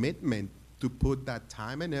the commitment to put that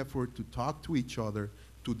time and effort to talk to each other,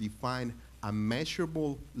 to define a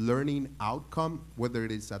measurable learning outcome, whether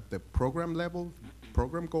it is at the program level,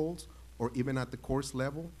 program goals, or even at the course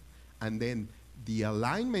level, and then the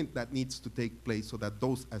alignment that needs to take place so that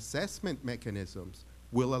those assessment mechanisms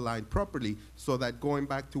will align properly, so that going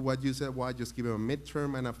back to what you said, well, just give them a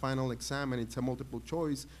midterm and a final exam and it's a multiple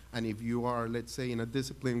choice, and if you are, let's say, in a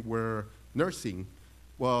discipline where nursing,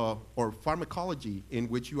 well, or pharmacology, in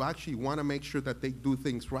which you actually want to make sure that they do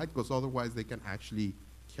things right, because otherwise they can actually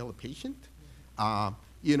kill a patient.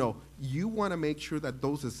 You know, you want to make sure that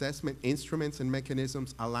those assessment instruments and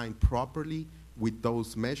mechanisms align properly with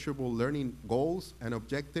those measurable learning goals and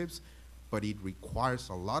objectives, but it requires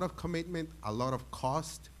a lot of commitment, a lot of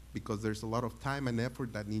cost, because there's a lot of time and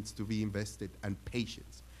effort that needs to be invested, and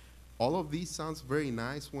patience. All of these sounds very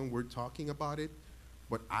nice when we're talking about it,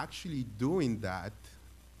 but actually doing that,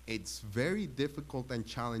 it's very difficult and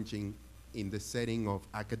challenging in the setting of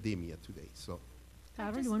academia today. So,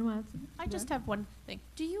 Carol, you want to add something? I just have one thing.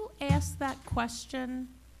 Do you ask that question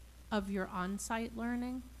of your on-site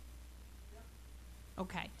learning?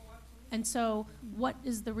 Okay. And so what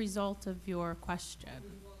is the result of your question?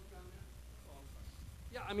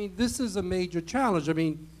 Yeah, I mean, this is a major challenge. I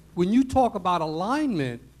mean, when you talk about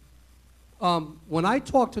alignment, when I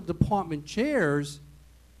talk to department chairs,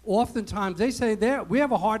 oftentimes they say we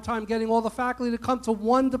have a hard time getting all the faculty to come to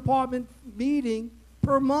one department meeting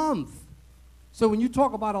per month. So when you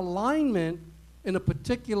talk about alignment in a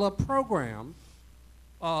particular program,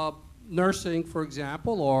 nursing, for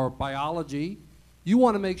example, or biology, you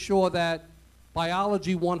want to make sure that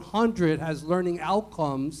Biology 100 has learning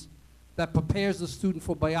outcomes that prepares the student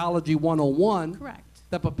for Biology 101. Correct.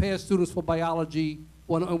 That prepares students for Biology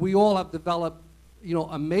 1, and we all have developed,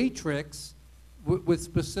 a matrix with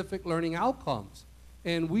specific learning outcomes.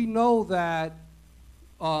 And we know that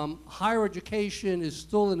higher education is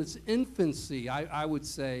still in its infancy, I would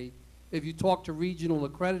say, if you talk to regional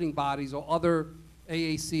accrediting bodies or other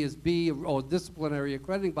AACSB or disciplinary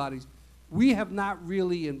accrediting bodies, we have not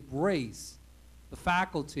really embraced the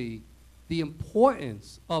faculty the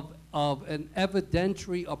importance of an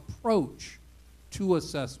evidentiary approach to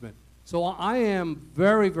assessment. So I am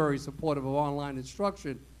very, very supportive of online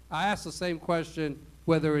instruction. I ask the same question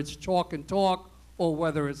whether it's chalk and talk or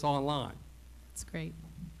whether it's online. That's great.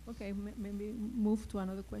 Okay, maybe move to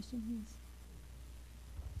another question, please.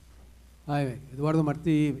 Hi, Eduardo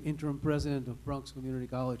Martí, interim president of Bronx Community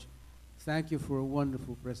College. Thank you for a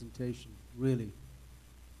wonderful presentation, really.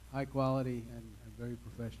 High quality and very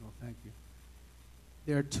professional, thank you.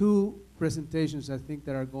 There are two presentations I think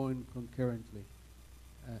that are going concurrently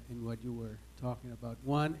in what you were talking about.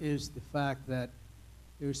 One is the fact that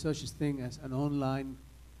there is such a thing as an online,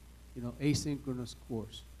 asynchronous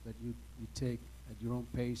course that you take at your own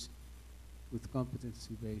pace with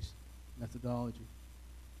competency-based methodology.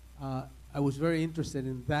 I was very interested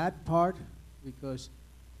in that part because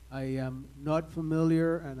I am not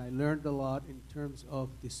familiar, and I learned a lot in terms of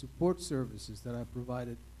the support services that I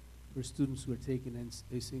provided for students who are taking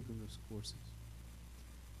asynchronous courses.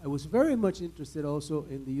 I was very much interested also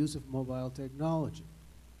in the use of mobile technology,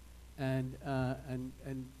 and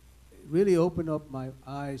it really opened up my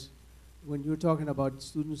eyes when you were talking about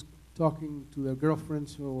students talking to their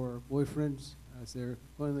girlfriends or boyfriends as they're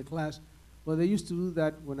going to class. Well, they used to do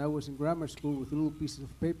that when I was in grammar school with little pieces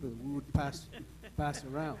of paper that we would pass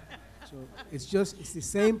around. So it's the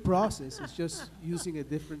same process, it's just using a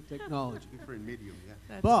different technology. Different medium, yeah.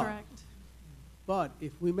 That's correct. But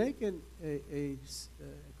if we make a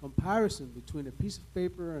comparison between a piece of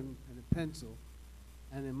paper and a pencil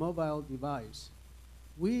and a mobile device,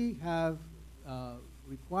 we have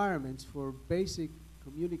requirements for basic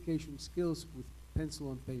communication skills with pencil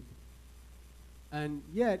and paper. And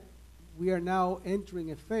yet, we are now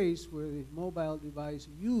entering a phase where the mobile device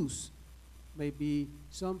use may be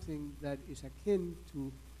something that is akin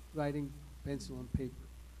to writing pencil and paper.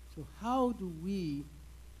 So how do we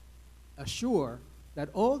assure that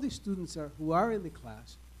all the students who are in the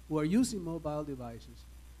class, who are using mobile devices,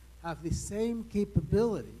 have the same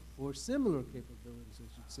capability, or similar capabilities, I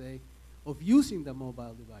should say, of using the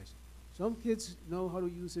mobile device? Some kids know how to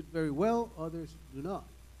use it very well, others do not.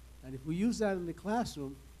 And if we use that in the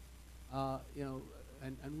classroom,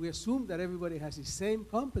 and we assume that everybody has the same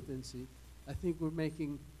competency, I think we're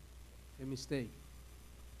making a mistake.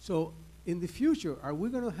 So in the future, are we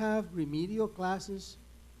going to have remedial classes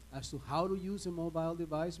as to how to use a mobile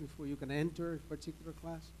device before you can enter a particular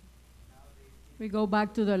class? We go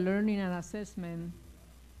back to the learning and assessment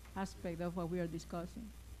aspect of what we are discussing.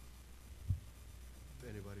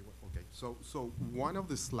 Anybody? Okay. So one of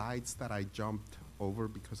the slides that I jumped over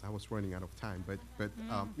because I was running out of time, but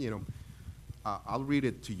I'll read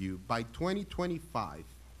it to you. By 2025,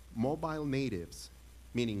 mobile natives,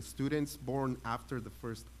 meaning students born after the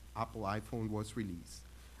first Apple iPhone was released,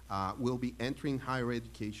 will be entering higher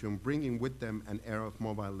education, bringing with them an era of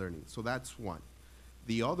mobile learning. So that's one.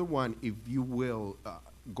 The other one, if you will,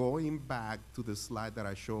 going back to the slide that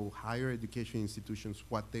I show, higher education institutions,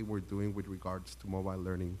 what they were doing with regards to mobile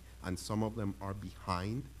learning, and some of them are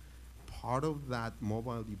behind. Part of that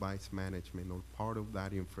mobile device management or part of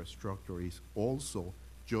that infrastructure is also,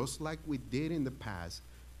 just like we did in the past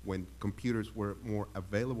when computers were more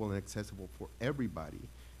available and accessible for everybody,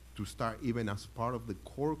 to start even as part of the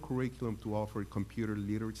core curriculum to offer computer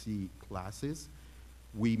literacy classes,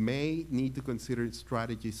 we may need to consider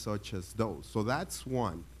strategies such as those. So that's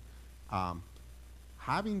one.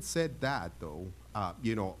 Having said that, though,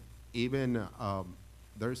 even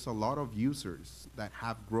there's a lot of users that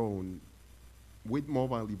have grown with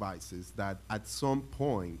mobile devices that at some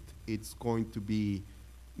point it's going to be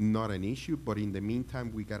not an issue, but in the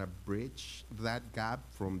meantime we gotta bridge that gap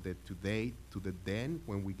from the today to the then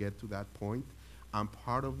when we get to that point. And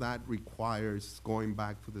part of that requires, going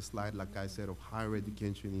back to the slide, like I said, of higher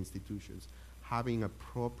education institutions, having a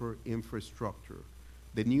proper infrastructure.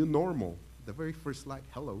 The new normal, the very first slide,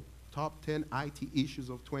 hello, top 10 IT issues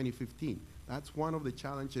of 2015. That's one of the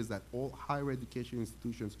challenges that all higher education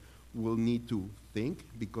institutions will need to think,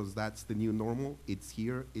 because that's the new normal. It's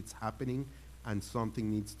here, it's happening, and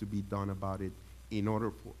something needs to be done about it in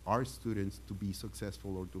order for our students to be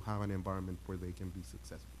successful or to have an environment where they can be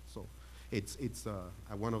successful. So it's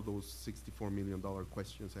one of those $64 million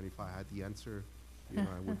questions, and if I had the answer, you know,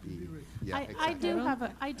 I would be, yeah, I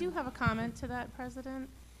exactly. do have a comment to that, President.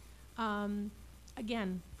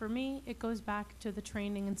 Again, for me, it goes back to the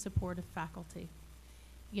training and support of faculty.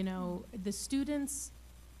 You know, the students,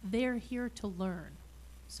 they're here to learn.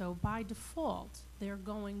 So by default, they're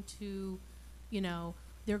going to, you know,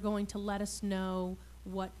 they're going to let us know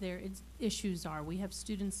what their issues are. We have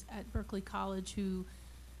students at Berkeley College who,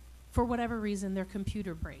 for whatever reason, their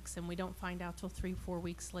computer breaks, and we don't find out till 3-4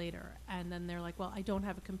 weeks later. And then they're like, well, I don't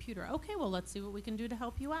have a computer. Okay, well, let's see what we can do to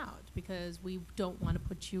help you out, because we don't want to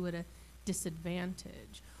put you at a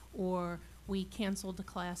disadvantage. Or we canceled a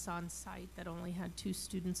class on site that only had 2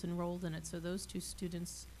 students enrolled in it, so those 2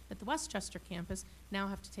 students at the Westchester campus now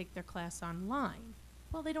have to take their class online.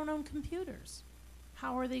 Well, they don't own computers.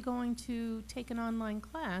 How are they going to take an online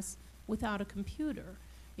class without a computer?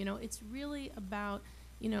 You know, it's really about,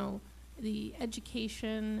 you know, the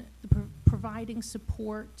education, the providing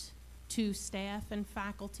support to staff and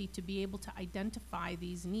faculty to be able to identify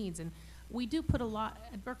these needs. And we do put a lot,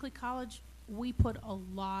 at Berkeley College, we put a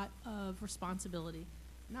lot of responsibility,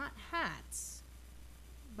 not hats,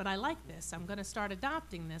 but I like this. I'm going to start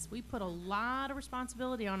adopting this. We put a lot of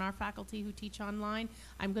responsibility on our faculty who teach online.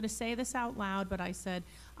 I'm going to say this out loud, but I said,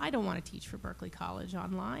 I don't want to teach for Berkeley College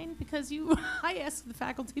online because I ask the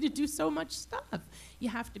faculty to do so much stuff. You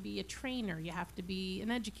have to be a trainer. You have to be an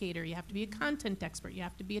educator. You have to be a content expert. You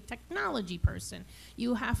have to be a technology person.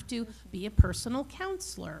 You have to be a personal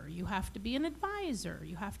counselor. You have to be an advisor.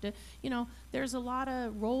 You have to, you know, there's a lot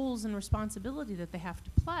of roles and responsibility that they have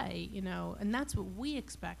to play, you know, and that's what we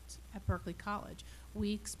expect at Berkeley College.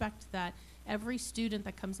 We expect that every student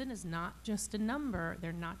that comes in is not just a number,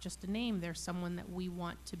 they're not just a name, they're someone that we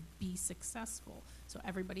want to be successful. So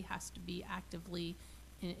everybody has to be actively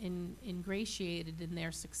ingratiated in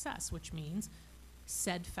their success, which means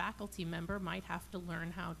said faculty member might have to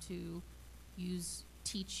learn how to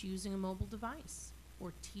teach using a mobile device,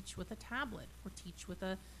 or teach with a tablet, or teach with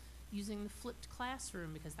using the flipped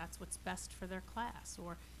classroom because that's what's best for their class.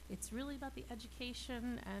 Or it's really about the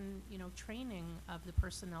education and, you know, training of the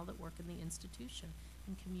personnel that work in the institution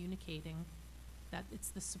and communicating that it's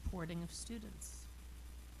the supporting of students.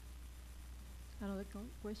 Another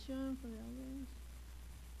question for the audience?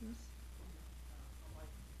 Yes.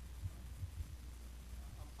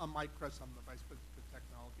 I'm Mike Kress. I'm the Vice President for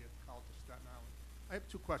Technology at the College of Staten Island. I have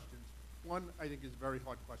 2 questions. One I think is a very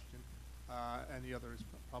hard question, and the other is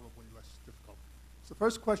probably less difficult. So the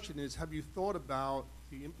first question is, have you thought about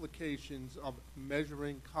the implications of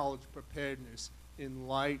measuring college preparedness in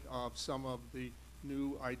light of some of the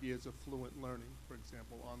new ideas of fluent learning, for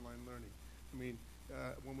example, online learning? I mean,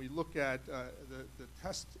 when we look at the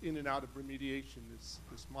test in and out of remediation,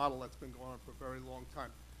 this model that's been going on for a very long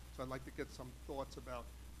time. So I'd like to get some thoughts about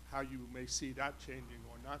how you may see that changing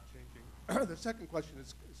or not changing. The second question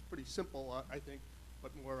is pretty simple, I think,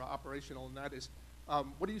 but more operational, and that is,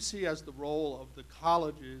 what do you see as the role of the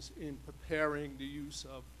colleges in preparing the use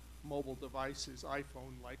of mobile devices,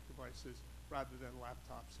 iPhone-like devices, rather than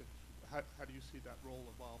laptops? And how do you see that role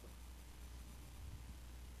evolving?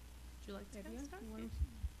 Would you like to get started?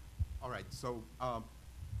 All right, so I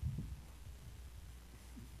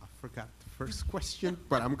forgot the first question,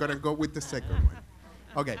 but I'm going to go with the second one.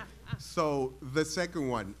 Okay, so the second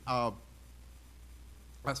one,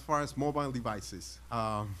 as far as mobile devices,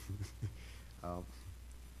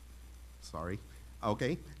 sorry.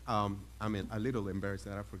 Okay, I'm a little embarrassed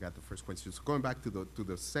that I forgot the first question. So going back to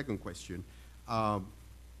the second question. The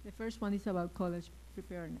first one is about college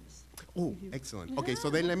preparedness. Oh, excellent. Okay, so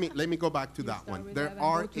then let me go back to that one. There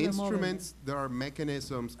are instruments, there are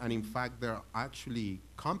mechanisms, and in fact, there are actually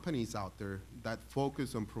companies out there that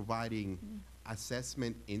focus on providing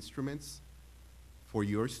assessment instruments for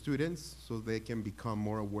your students so they can become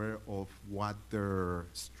more aware of what their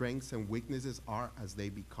strengths and weaknesses are as they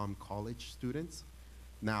become college students.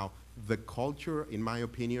 Now, the culture, in my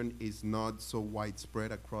opinion, is not so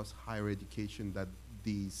widespread across higher education that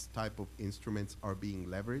these type of instruments are being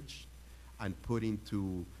leveraged and put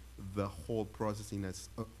into the whole process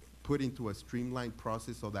put into a streamlined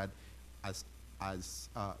process so that as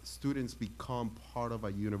students become part of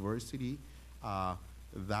a university,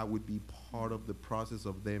 that would be part of the process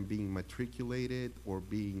of them being matriculated or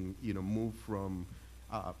being, moved from,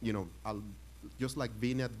 just like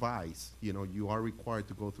being advised, you know, you are required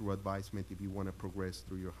to go through advisement if you want to progress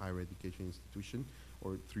through your higher education institution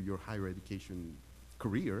or through your higher education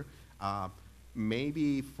career.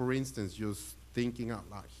 Maybe, for instance, just thinking out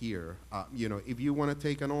loud here, you know, if you want to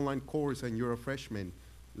take an online course and you're a freshman,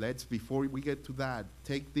 before we get to that,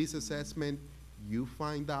 take this assessment, you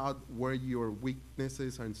find out where your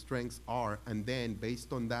weaknesses and strengths are, and then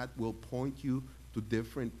based on that, we'll point you to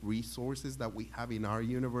different resources that we have in our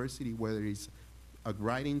university, whether it's a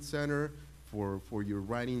writing center for your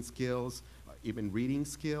writing skills, even reading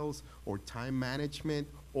skills, or time management,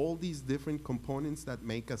 all these different components that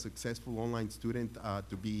make a successful online student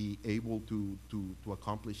to be able to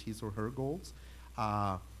accomplish his or her goals.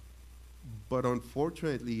 But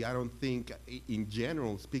unfortunately, I don't think, in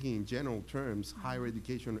general, speaking in general terms, higher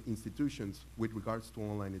education institutions, with regards to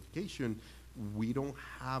online education, we don't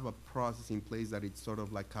have a process in place that it's sort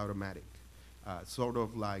of like automatic, sort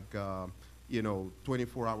of like, you know,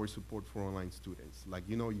 24-hour support for online students. Like,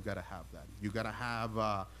 you know, you gotta have that. You gotta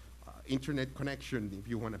have internet connection if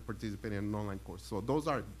you wanna participate in an online course. So those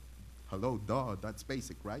are, hello, duh, that's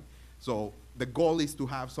basic, right? So the goal is to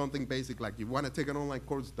have something basic, like you want to take an online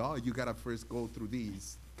course, you got to first go through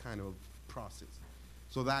these kind of process.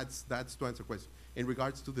 So that's to answer the question. In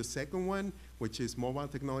regards to the second one, which is mobile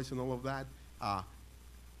technology and all of that,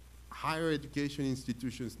 higher education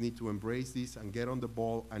institutions need to embrace this and get on the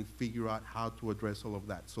ball and figure out how to address all of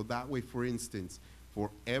that. So that way, for instance, for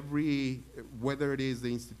every, whether it is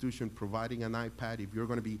the institution providing an iPad, if you're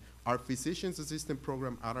going to be our physician's assistant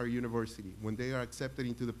program at our university, when they are accepted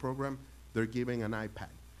into the program, they're giving an iPad,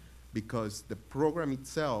 because the program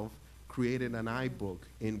itself created an iBook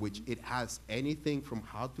in which it has anything from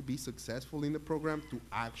how to be successful in the program to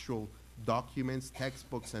actual documents,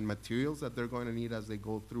 textbooks, and materials that they're going to need as they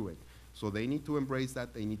go through it. So they need to embrace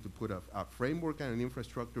that. They need to put a framework and an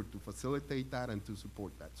infrastructure to facilitate that and to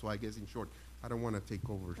support that. So I guess, in short, I don't want to take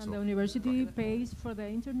over. And the university pays for the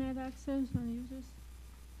internet access and uses?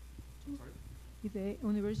 Sorry? Is the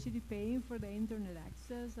university paying for the internet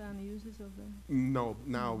access and uses of the? No,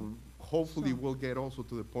 now hopefully we'll get also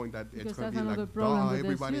to the point that it's going to be like,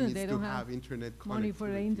 everybody needs to have internet connectivity. Money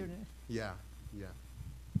for the internet. Yeah, yeah.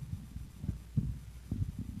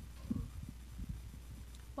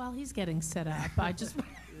 While he's getting set up, I just.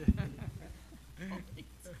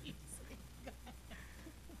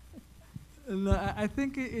 No, I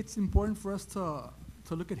think it's important for us to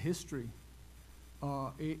look at history.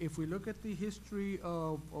 If we look at the history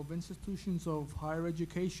of institutions of higher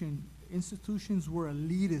education, institutions were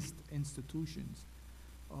elitist institutions.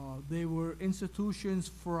 They were institutions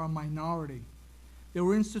for a minority. They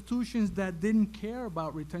were institutions that didn't care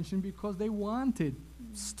about retention because they wanted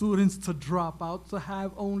students to drop out, to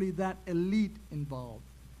have only that elite involved.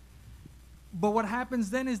 But what happens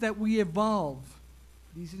then is that we evolve.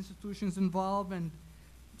 These institutions involve, and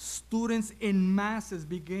students in masses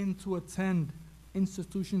begin to attend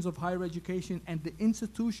institutions of higher education, and the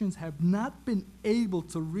institutions have not been able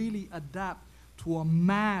to really adapt to a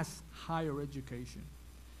mass higher education.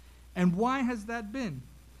 And why has that been?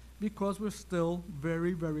 Because we're still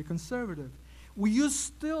very, very conservative. You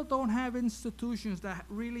still don't have institutions that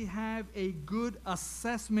really have a good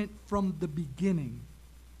assessment from the beginning.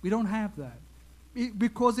 We don't have that.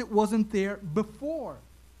 Because it wasn't there before.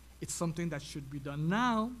 It's something that should be done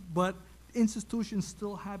now, but institutions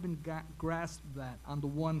still haven't grasped that on the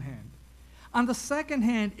one hand. On the second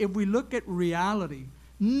hand, if we look at reality,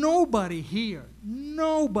 nobody here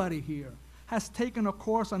has taken a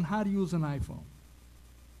course on how to use an iPhone.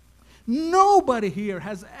 Nobody here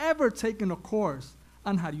has ever taken a course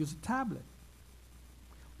on how to use a tablet.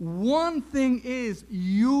 One thing is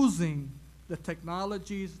using the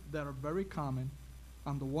technologies that are very common,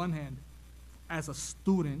 on the one hand, as a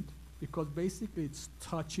student, because basically it's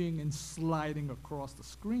touching and sliding across the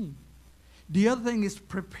screen. The other thing is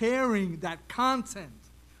preparing that content,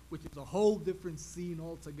 which is a whole different scene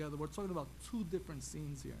altogether. We're talking about two different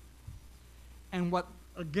scenes here. And what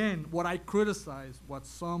I criticize, what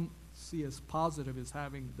some see as positive, is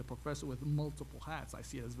having the professor with multiple hats. I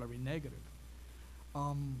see it as very negative.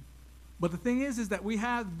 But the thing is that we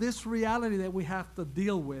have this reality that we have to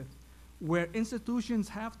deal with, where institutions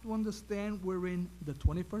have to understand we're in the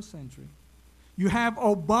 21st century. You have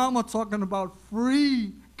Obama talking about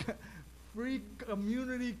free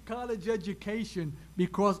community college education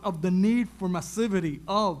because of the need for massivity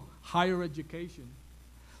of higher education.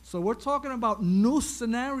 So we're talking about new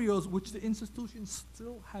scenarios which the institutions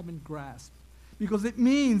still haven't grasped. Because it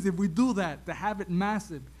means if we do that, to have it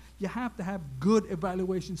massive, you have to have good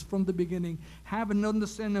evaluations from the beginning, have an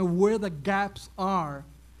understanding of where the gaps are,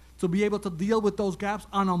 to be able to deal with those gaps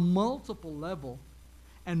on a multiple level.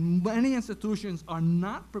 And many institutions are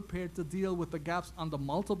not prepared to deal with the gaps on the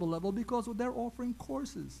multiple level because they're offering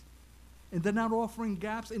courses. And they're not offering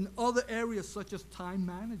gaps in other areas such as time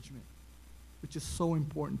management, which is so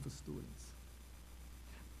important for students.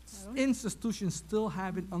 Institutions still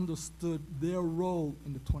haven't understood their role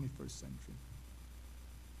in the 21st century.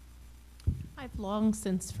 I've long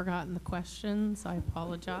since forgotten the questions. I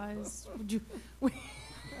apologize. Would you,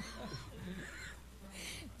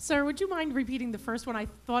 Sir, would you mind repeating the first one? I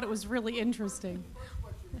thought it was really interesting. The first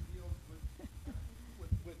question deals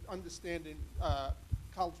with understanding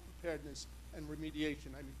college preparedness and remediation.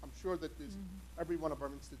 I'm sure that every one of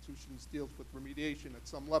our institutions deals with remediation at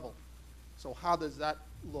some level. So how does that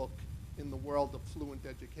look in the world of fluent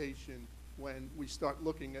education when we start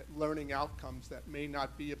looking at learning outcomes that may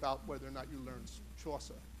not be about whether or not you learn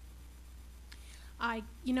Chaucer? I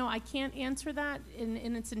can't answer that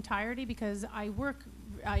in its entirety because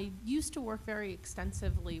I used to work very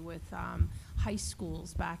extensively with high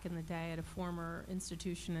schools back in the day at a former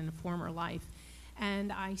institution in a former life.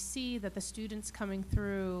 And I see that the students coming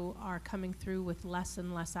through are coming through with less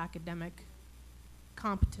and less academic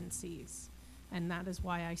competencies. And that is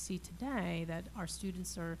why I see today that our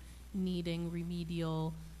students are needing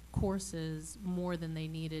remedial courses more than they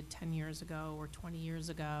needed 10 years ago or 20 years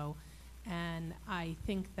ago. And I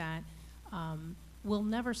think that we'll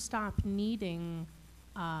never stop needing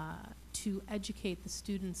to educate the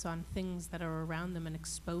students on things that are around them and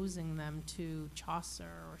exposing them to Chaucer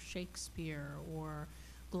or Shakespeare or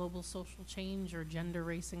global social change or gender,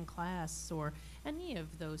 race, and class or any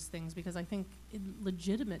of those things, because I think it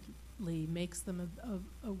legitimately makes them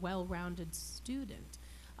a well-rounded student.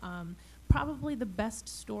 Probably the best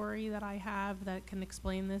story that I have that can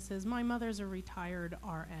explain this is my mother's a retired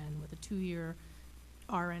RN with a 2-year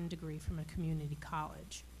RN degree from a community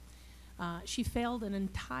college. She failed an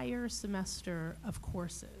entire semester of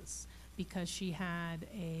courses because she had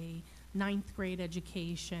a 9th grade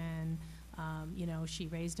education. She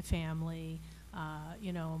raised a family.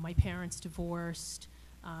 My parents divorced.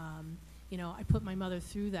 I put my mother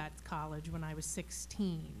through that college when I was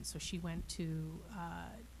 16, so she went to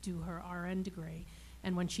do her RN degree.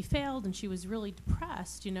 And when she failed and she was really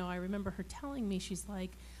depressed, I remember her telling me, she's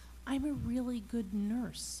like, I'm a really good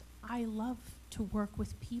nurse. I love to work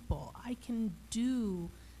with people. I can do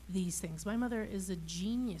these things. My mother is a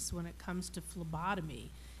genius when it comes to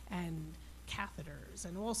phlebotomy and catheters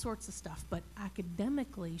and all sorts of stuff, but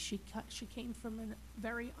academically she came from a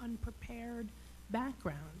very unprepared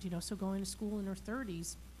background, so going to school in her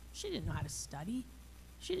 30s, she didn't know how to study.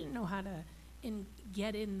 She didn't know how to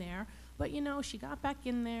get in there, but she got back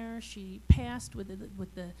in there. She passed with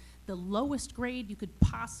the lowest grade you could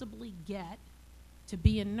possibly get to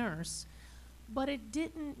be a nurse, but it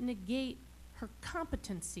didn't negate her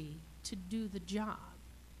competency to do the job.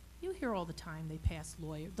 You hear all the time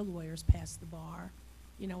the lawyers pass the bar,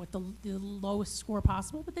 at the lowest score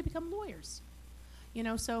possible, but they become lawyers.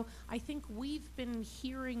 So I think we've been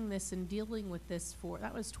hearing this and dealing with this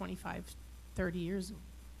that was 25, 30 years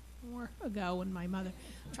more ago when my mother,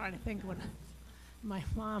 I'm trying to think when my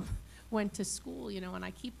mom went to school, and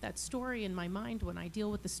I keep that story in my mind when I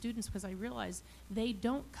deal with the students because I realize they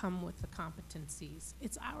don't come with the competencies.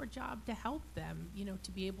 It's our job to help them,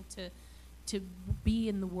 to be able to be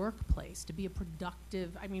in the workplace, to be a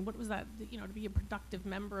productive, to be a productive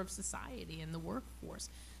member of society in the workforce.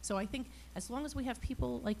 So I think as long as we have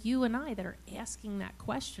people like you and I that are asking that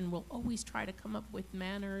question, we'll always try to come up with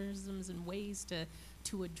mannerisms and ways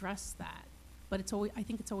to address that. But I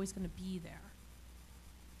think it's always going to be there.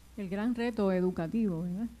 El gran reto educativo,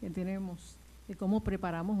 ¿verdad?, que tenemos de cómo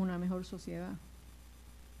preparamos una mejor sociedad,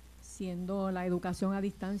 siendo la educación a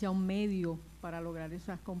distancia un medio para lograr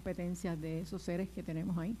esas competencias de esos seres que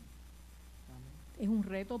tenemos ahí. Es un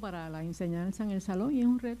reto para la enseñanza en el salón y es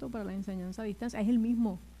un reto para la enseñanza a distancia. Es el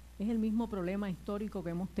mismo problema histórico que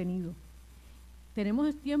hemos tenido.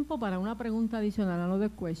 Tenemos tiempo para una pregunta adicional. Another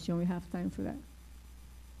question, we have time for that.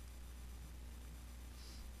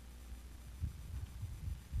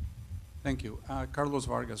 Thank you. Carlos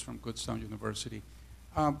Vargas from Kutztown University.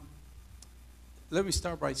 Let me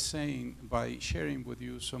start by sharing with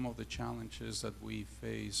you some of the challenges that we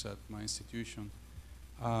face at my institution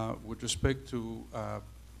with respect to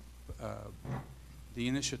the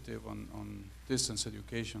initiative on distance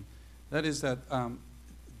education. That is that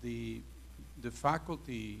the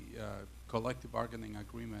faculty collective bargaining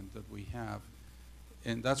agreement that we have,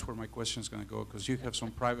 and that's where my question is going to go, because you have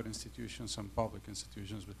some private institutions, some public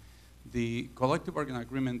institutions, but the collective bargaining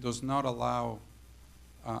agreement does not allow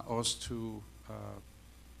us to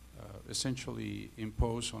essentially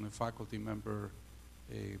impose on a faculty member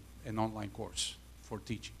an online course for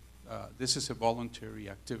teaching. This is a voluntary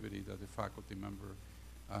activity that the faculty member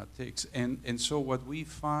takes. And so what we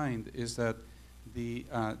find is that the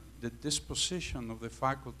disposition of the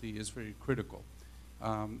faculty is very critical.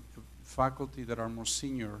 Faculty that are more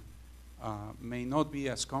senior may not be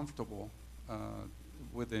as comfortable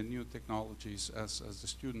with the new technologies as the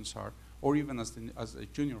students are, or even as the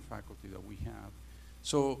junior faculty that we have.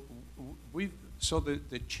 So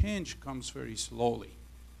the change comes very slowly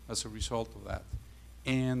as a result of that.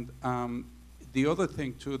 And the other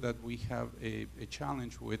thing too that we have a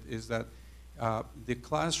challenge with is that the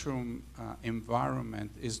classroom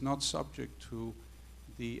environment is not subject to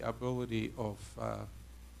the ability of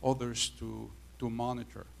others to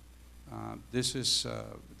monitor. This is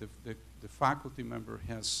the faculty member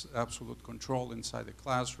has absolute control inside the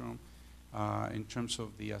classroom in terms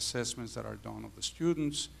of the assessments that are done of the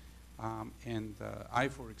students. I,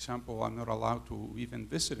 for example, I'm not allowed to even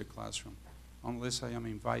visit a classroom unless I am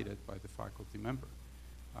invited by the faculty member.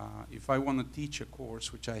 If I want to teach a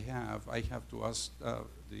course, which I have to ask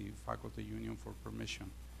the faculty union for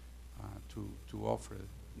permission to offer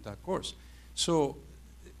that course. So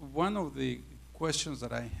one of the questions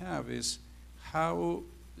that I have is how,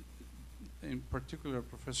 in particular,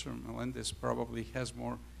 Professor Meléndez probably has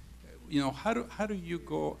more, how do you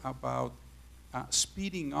go about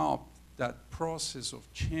speeding up that process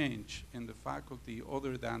of change in the faculty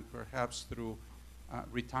other than perhaps through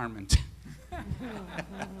retirement? I'm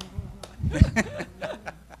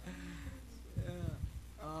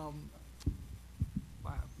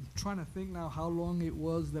trying to think now how long it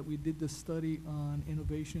was that we did the study on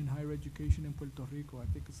innovation in higher education in Puerto Rico. I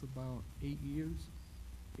think it's about 8 years.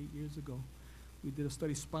 8 years ago, we did a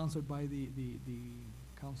study sponsored by the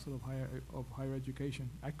Council of Higher Education.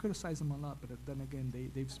 I criticize them a lot, but then again,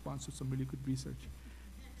 they've sponsored some really good research.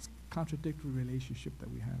 It's a contradictory relationship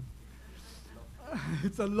that we have.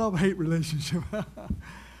 It's a love-hate relationship.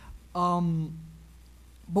 But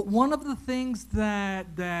one of the things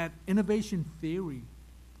that innovation theory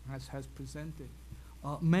has presented,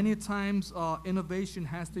 many times innovation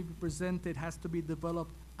has to be presented, has to be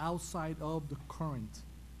developed outside of the current.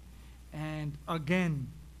 And again,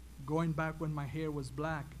 going back when my hair was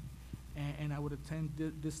black and I would attend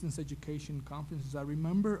distance education conferences, I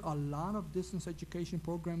remember a lot of distance education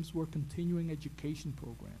programs were continuing education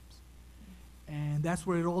programs. And that's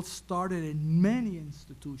where it all started in many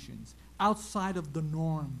institutions outside of the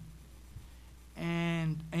norm.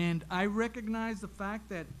 And I recognize the fact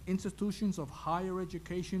that institutions of higher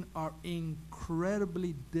education are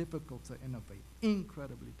incredibly difficult to innovate,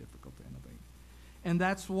 incredibly difficult to innovate. And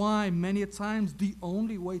that's why many times the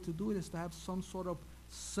only way to do it is to have some sort of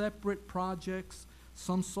separate projects,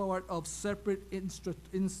 some sort of separate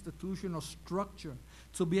institution or structure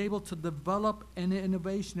to be able to develop an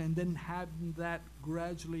innovation and then have that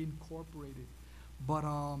gradually incorporated. But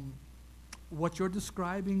what you're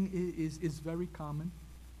describing is very common.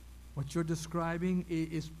 What you're describing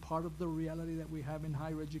is part of the reality that we have in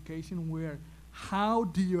higher education, where how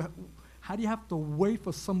do you have to wait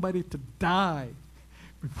for somebody to die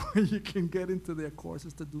before you can get into their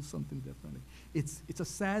courses to do something differently? It's a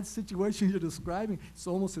sad situation you're describing. It's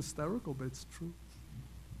almost hysterical, but it's true.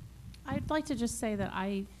 I'd like to just say that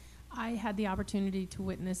I had the opportunity to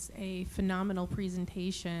witness a phenomenal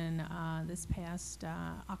presentation this past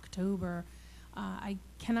October. I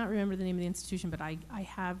cannot remember the name of the institution, but I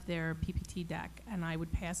have their PPT deck, and I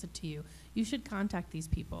would pass it to you. You should contact these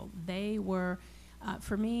people. They were,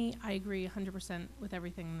 for me, I agree 100% with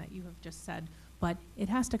everything that you have just said, but it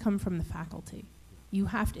has to come from the faculty.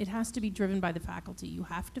 It has to be driven by the faculty. You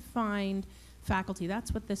have to find faculty.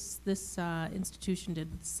 That's what this institution did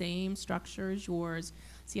with the same structure as yours.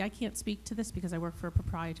 See, I can't speak to this because I work for a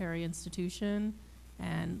proprietary institution,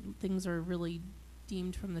 and things are really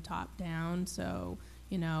deemed from the top down. So,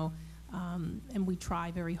 and we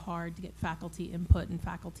try very hard to get faculty input and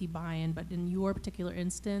faculty buy-in. But in your particular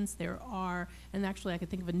instance, there are, and actually I could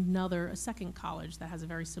think of a second college that has a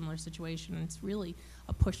very similar situation. And it's really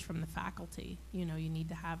a push from the faculty. You need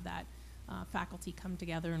to have that faculty come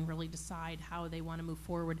together and really decide how they want to move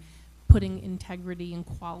forward, putting integrity and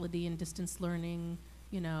quality and distance learning,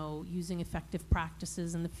 using effective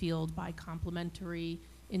practices in the field by complementary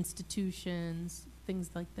institutions, things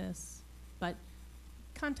like this. But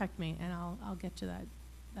contact me and I'll get you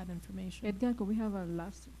that information. Edgar, could we have a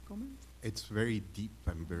last comment? It's very deep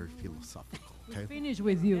and very philosophical. Okay? Finish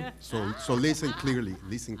with you. So listen clearly,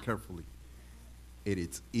 listen carefully. It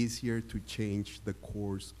is easier to change the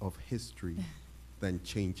course of history than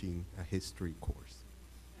changing a history course.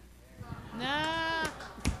 Nah.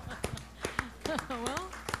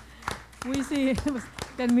 sí,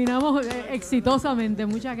 terminamos exitosamente.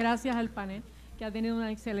 Muchas gracias al panel, que ha tenido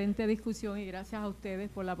una excelente discusión, y gracias a ustedes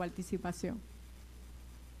por la participación.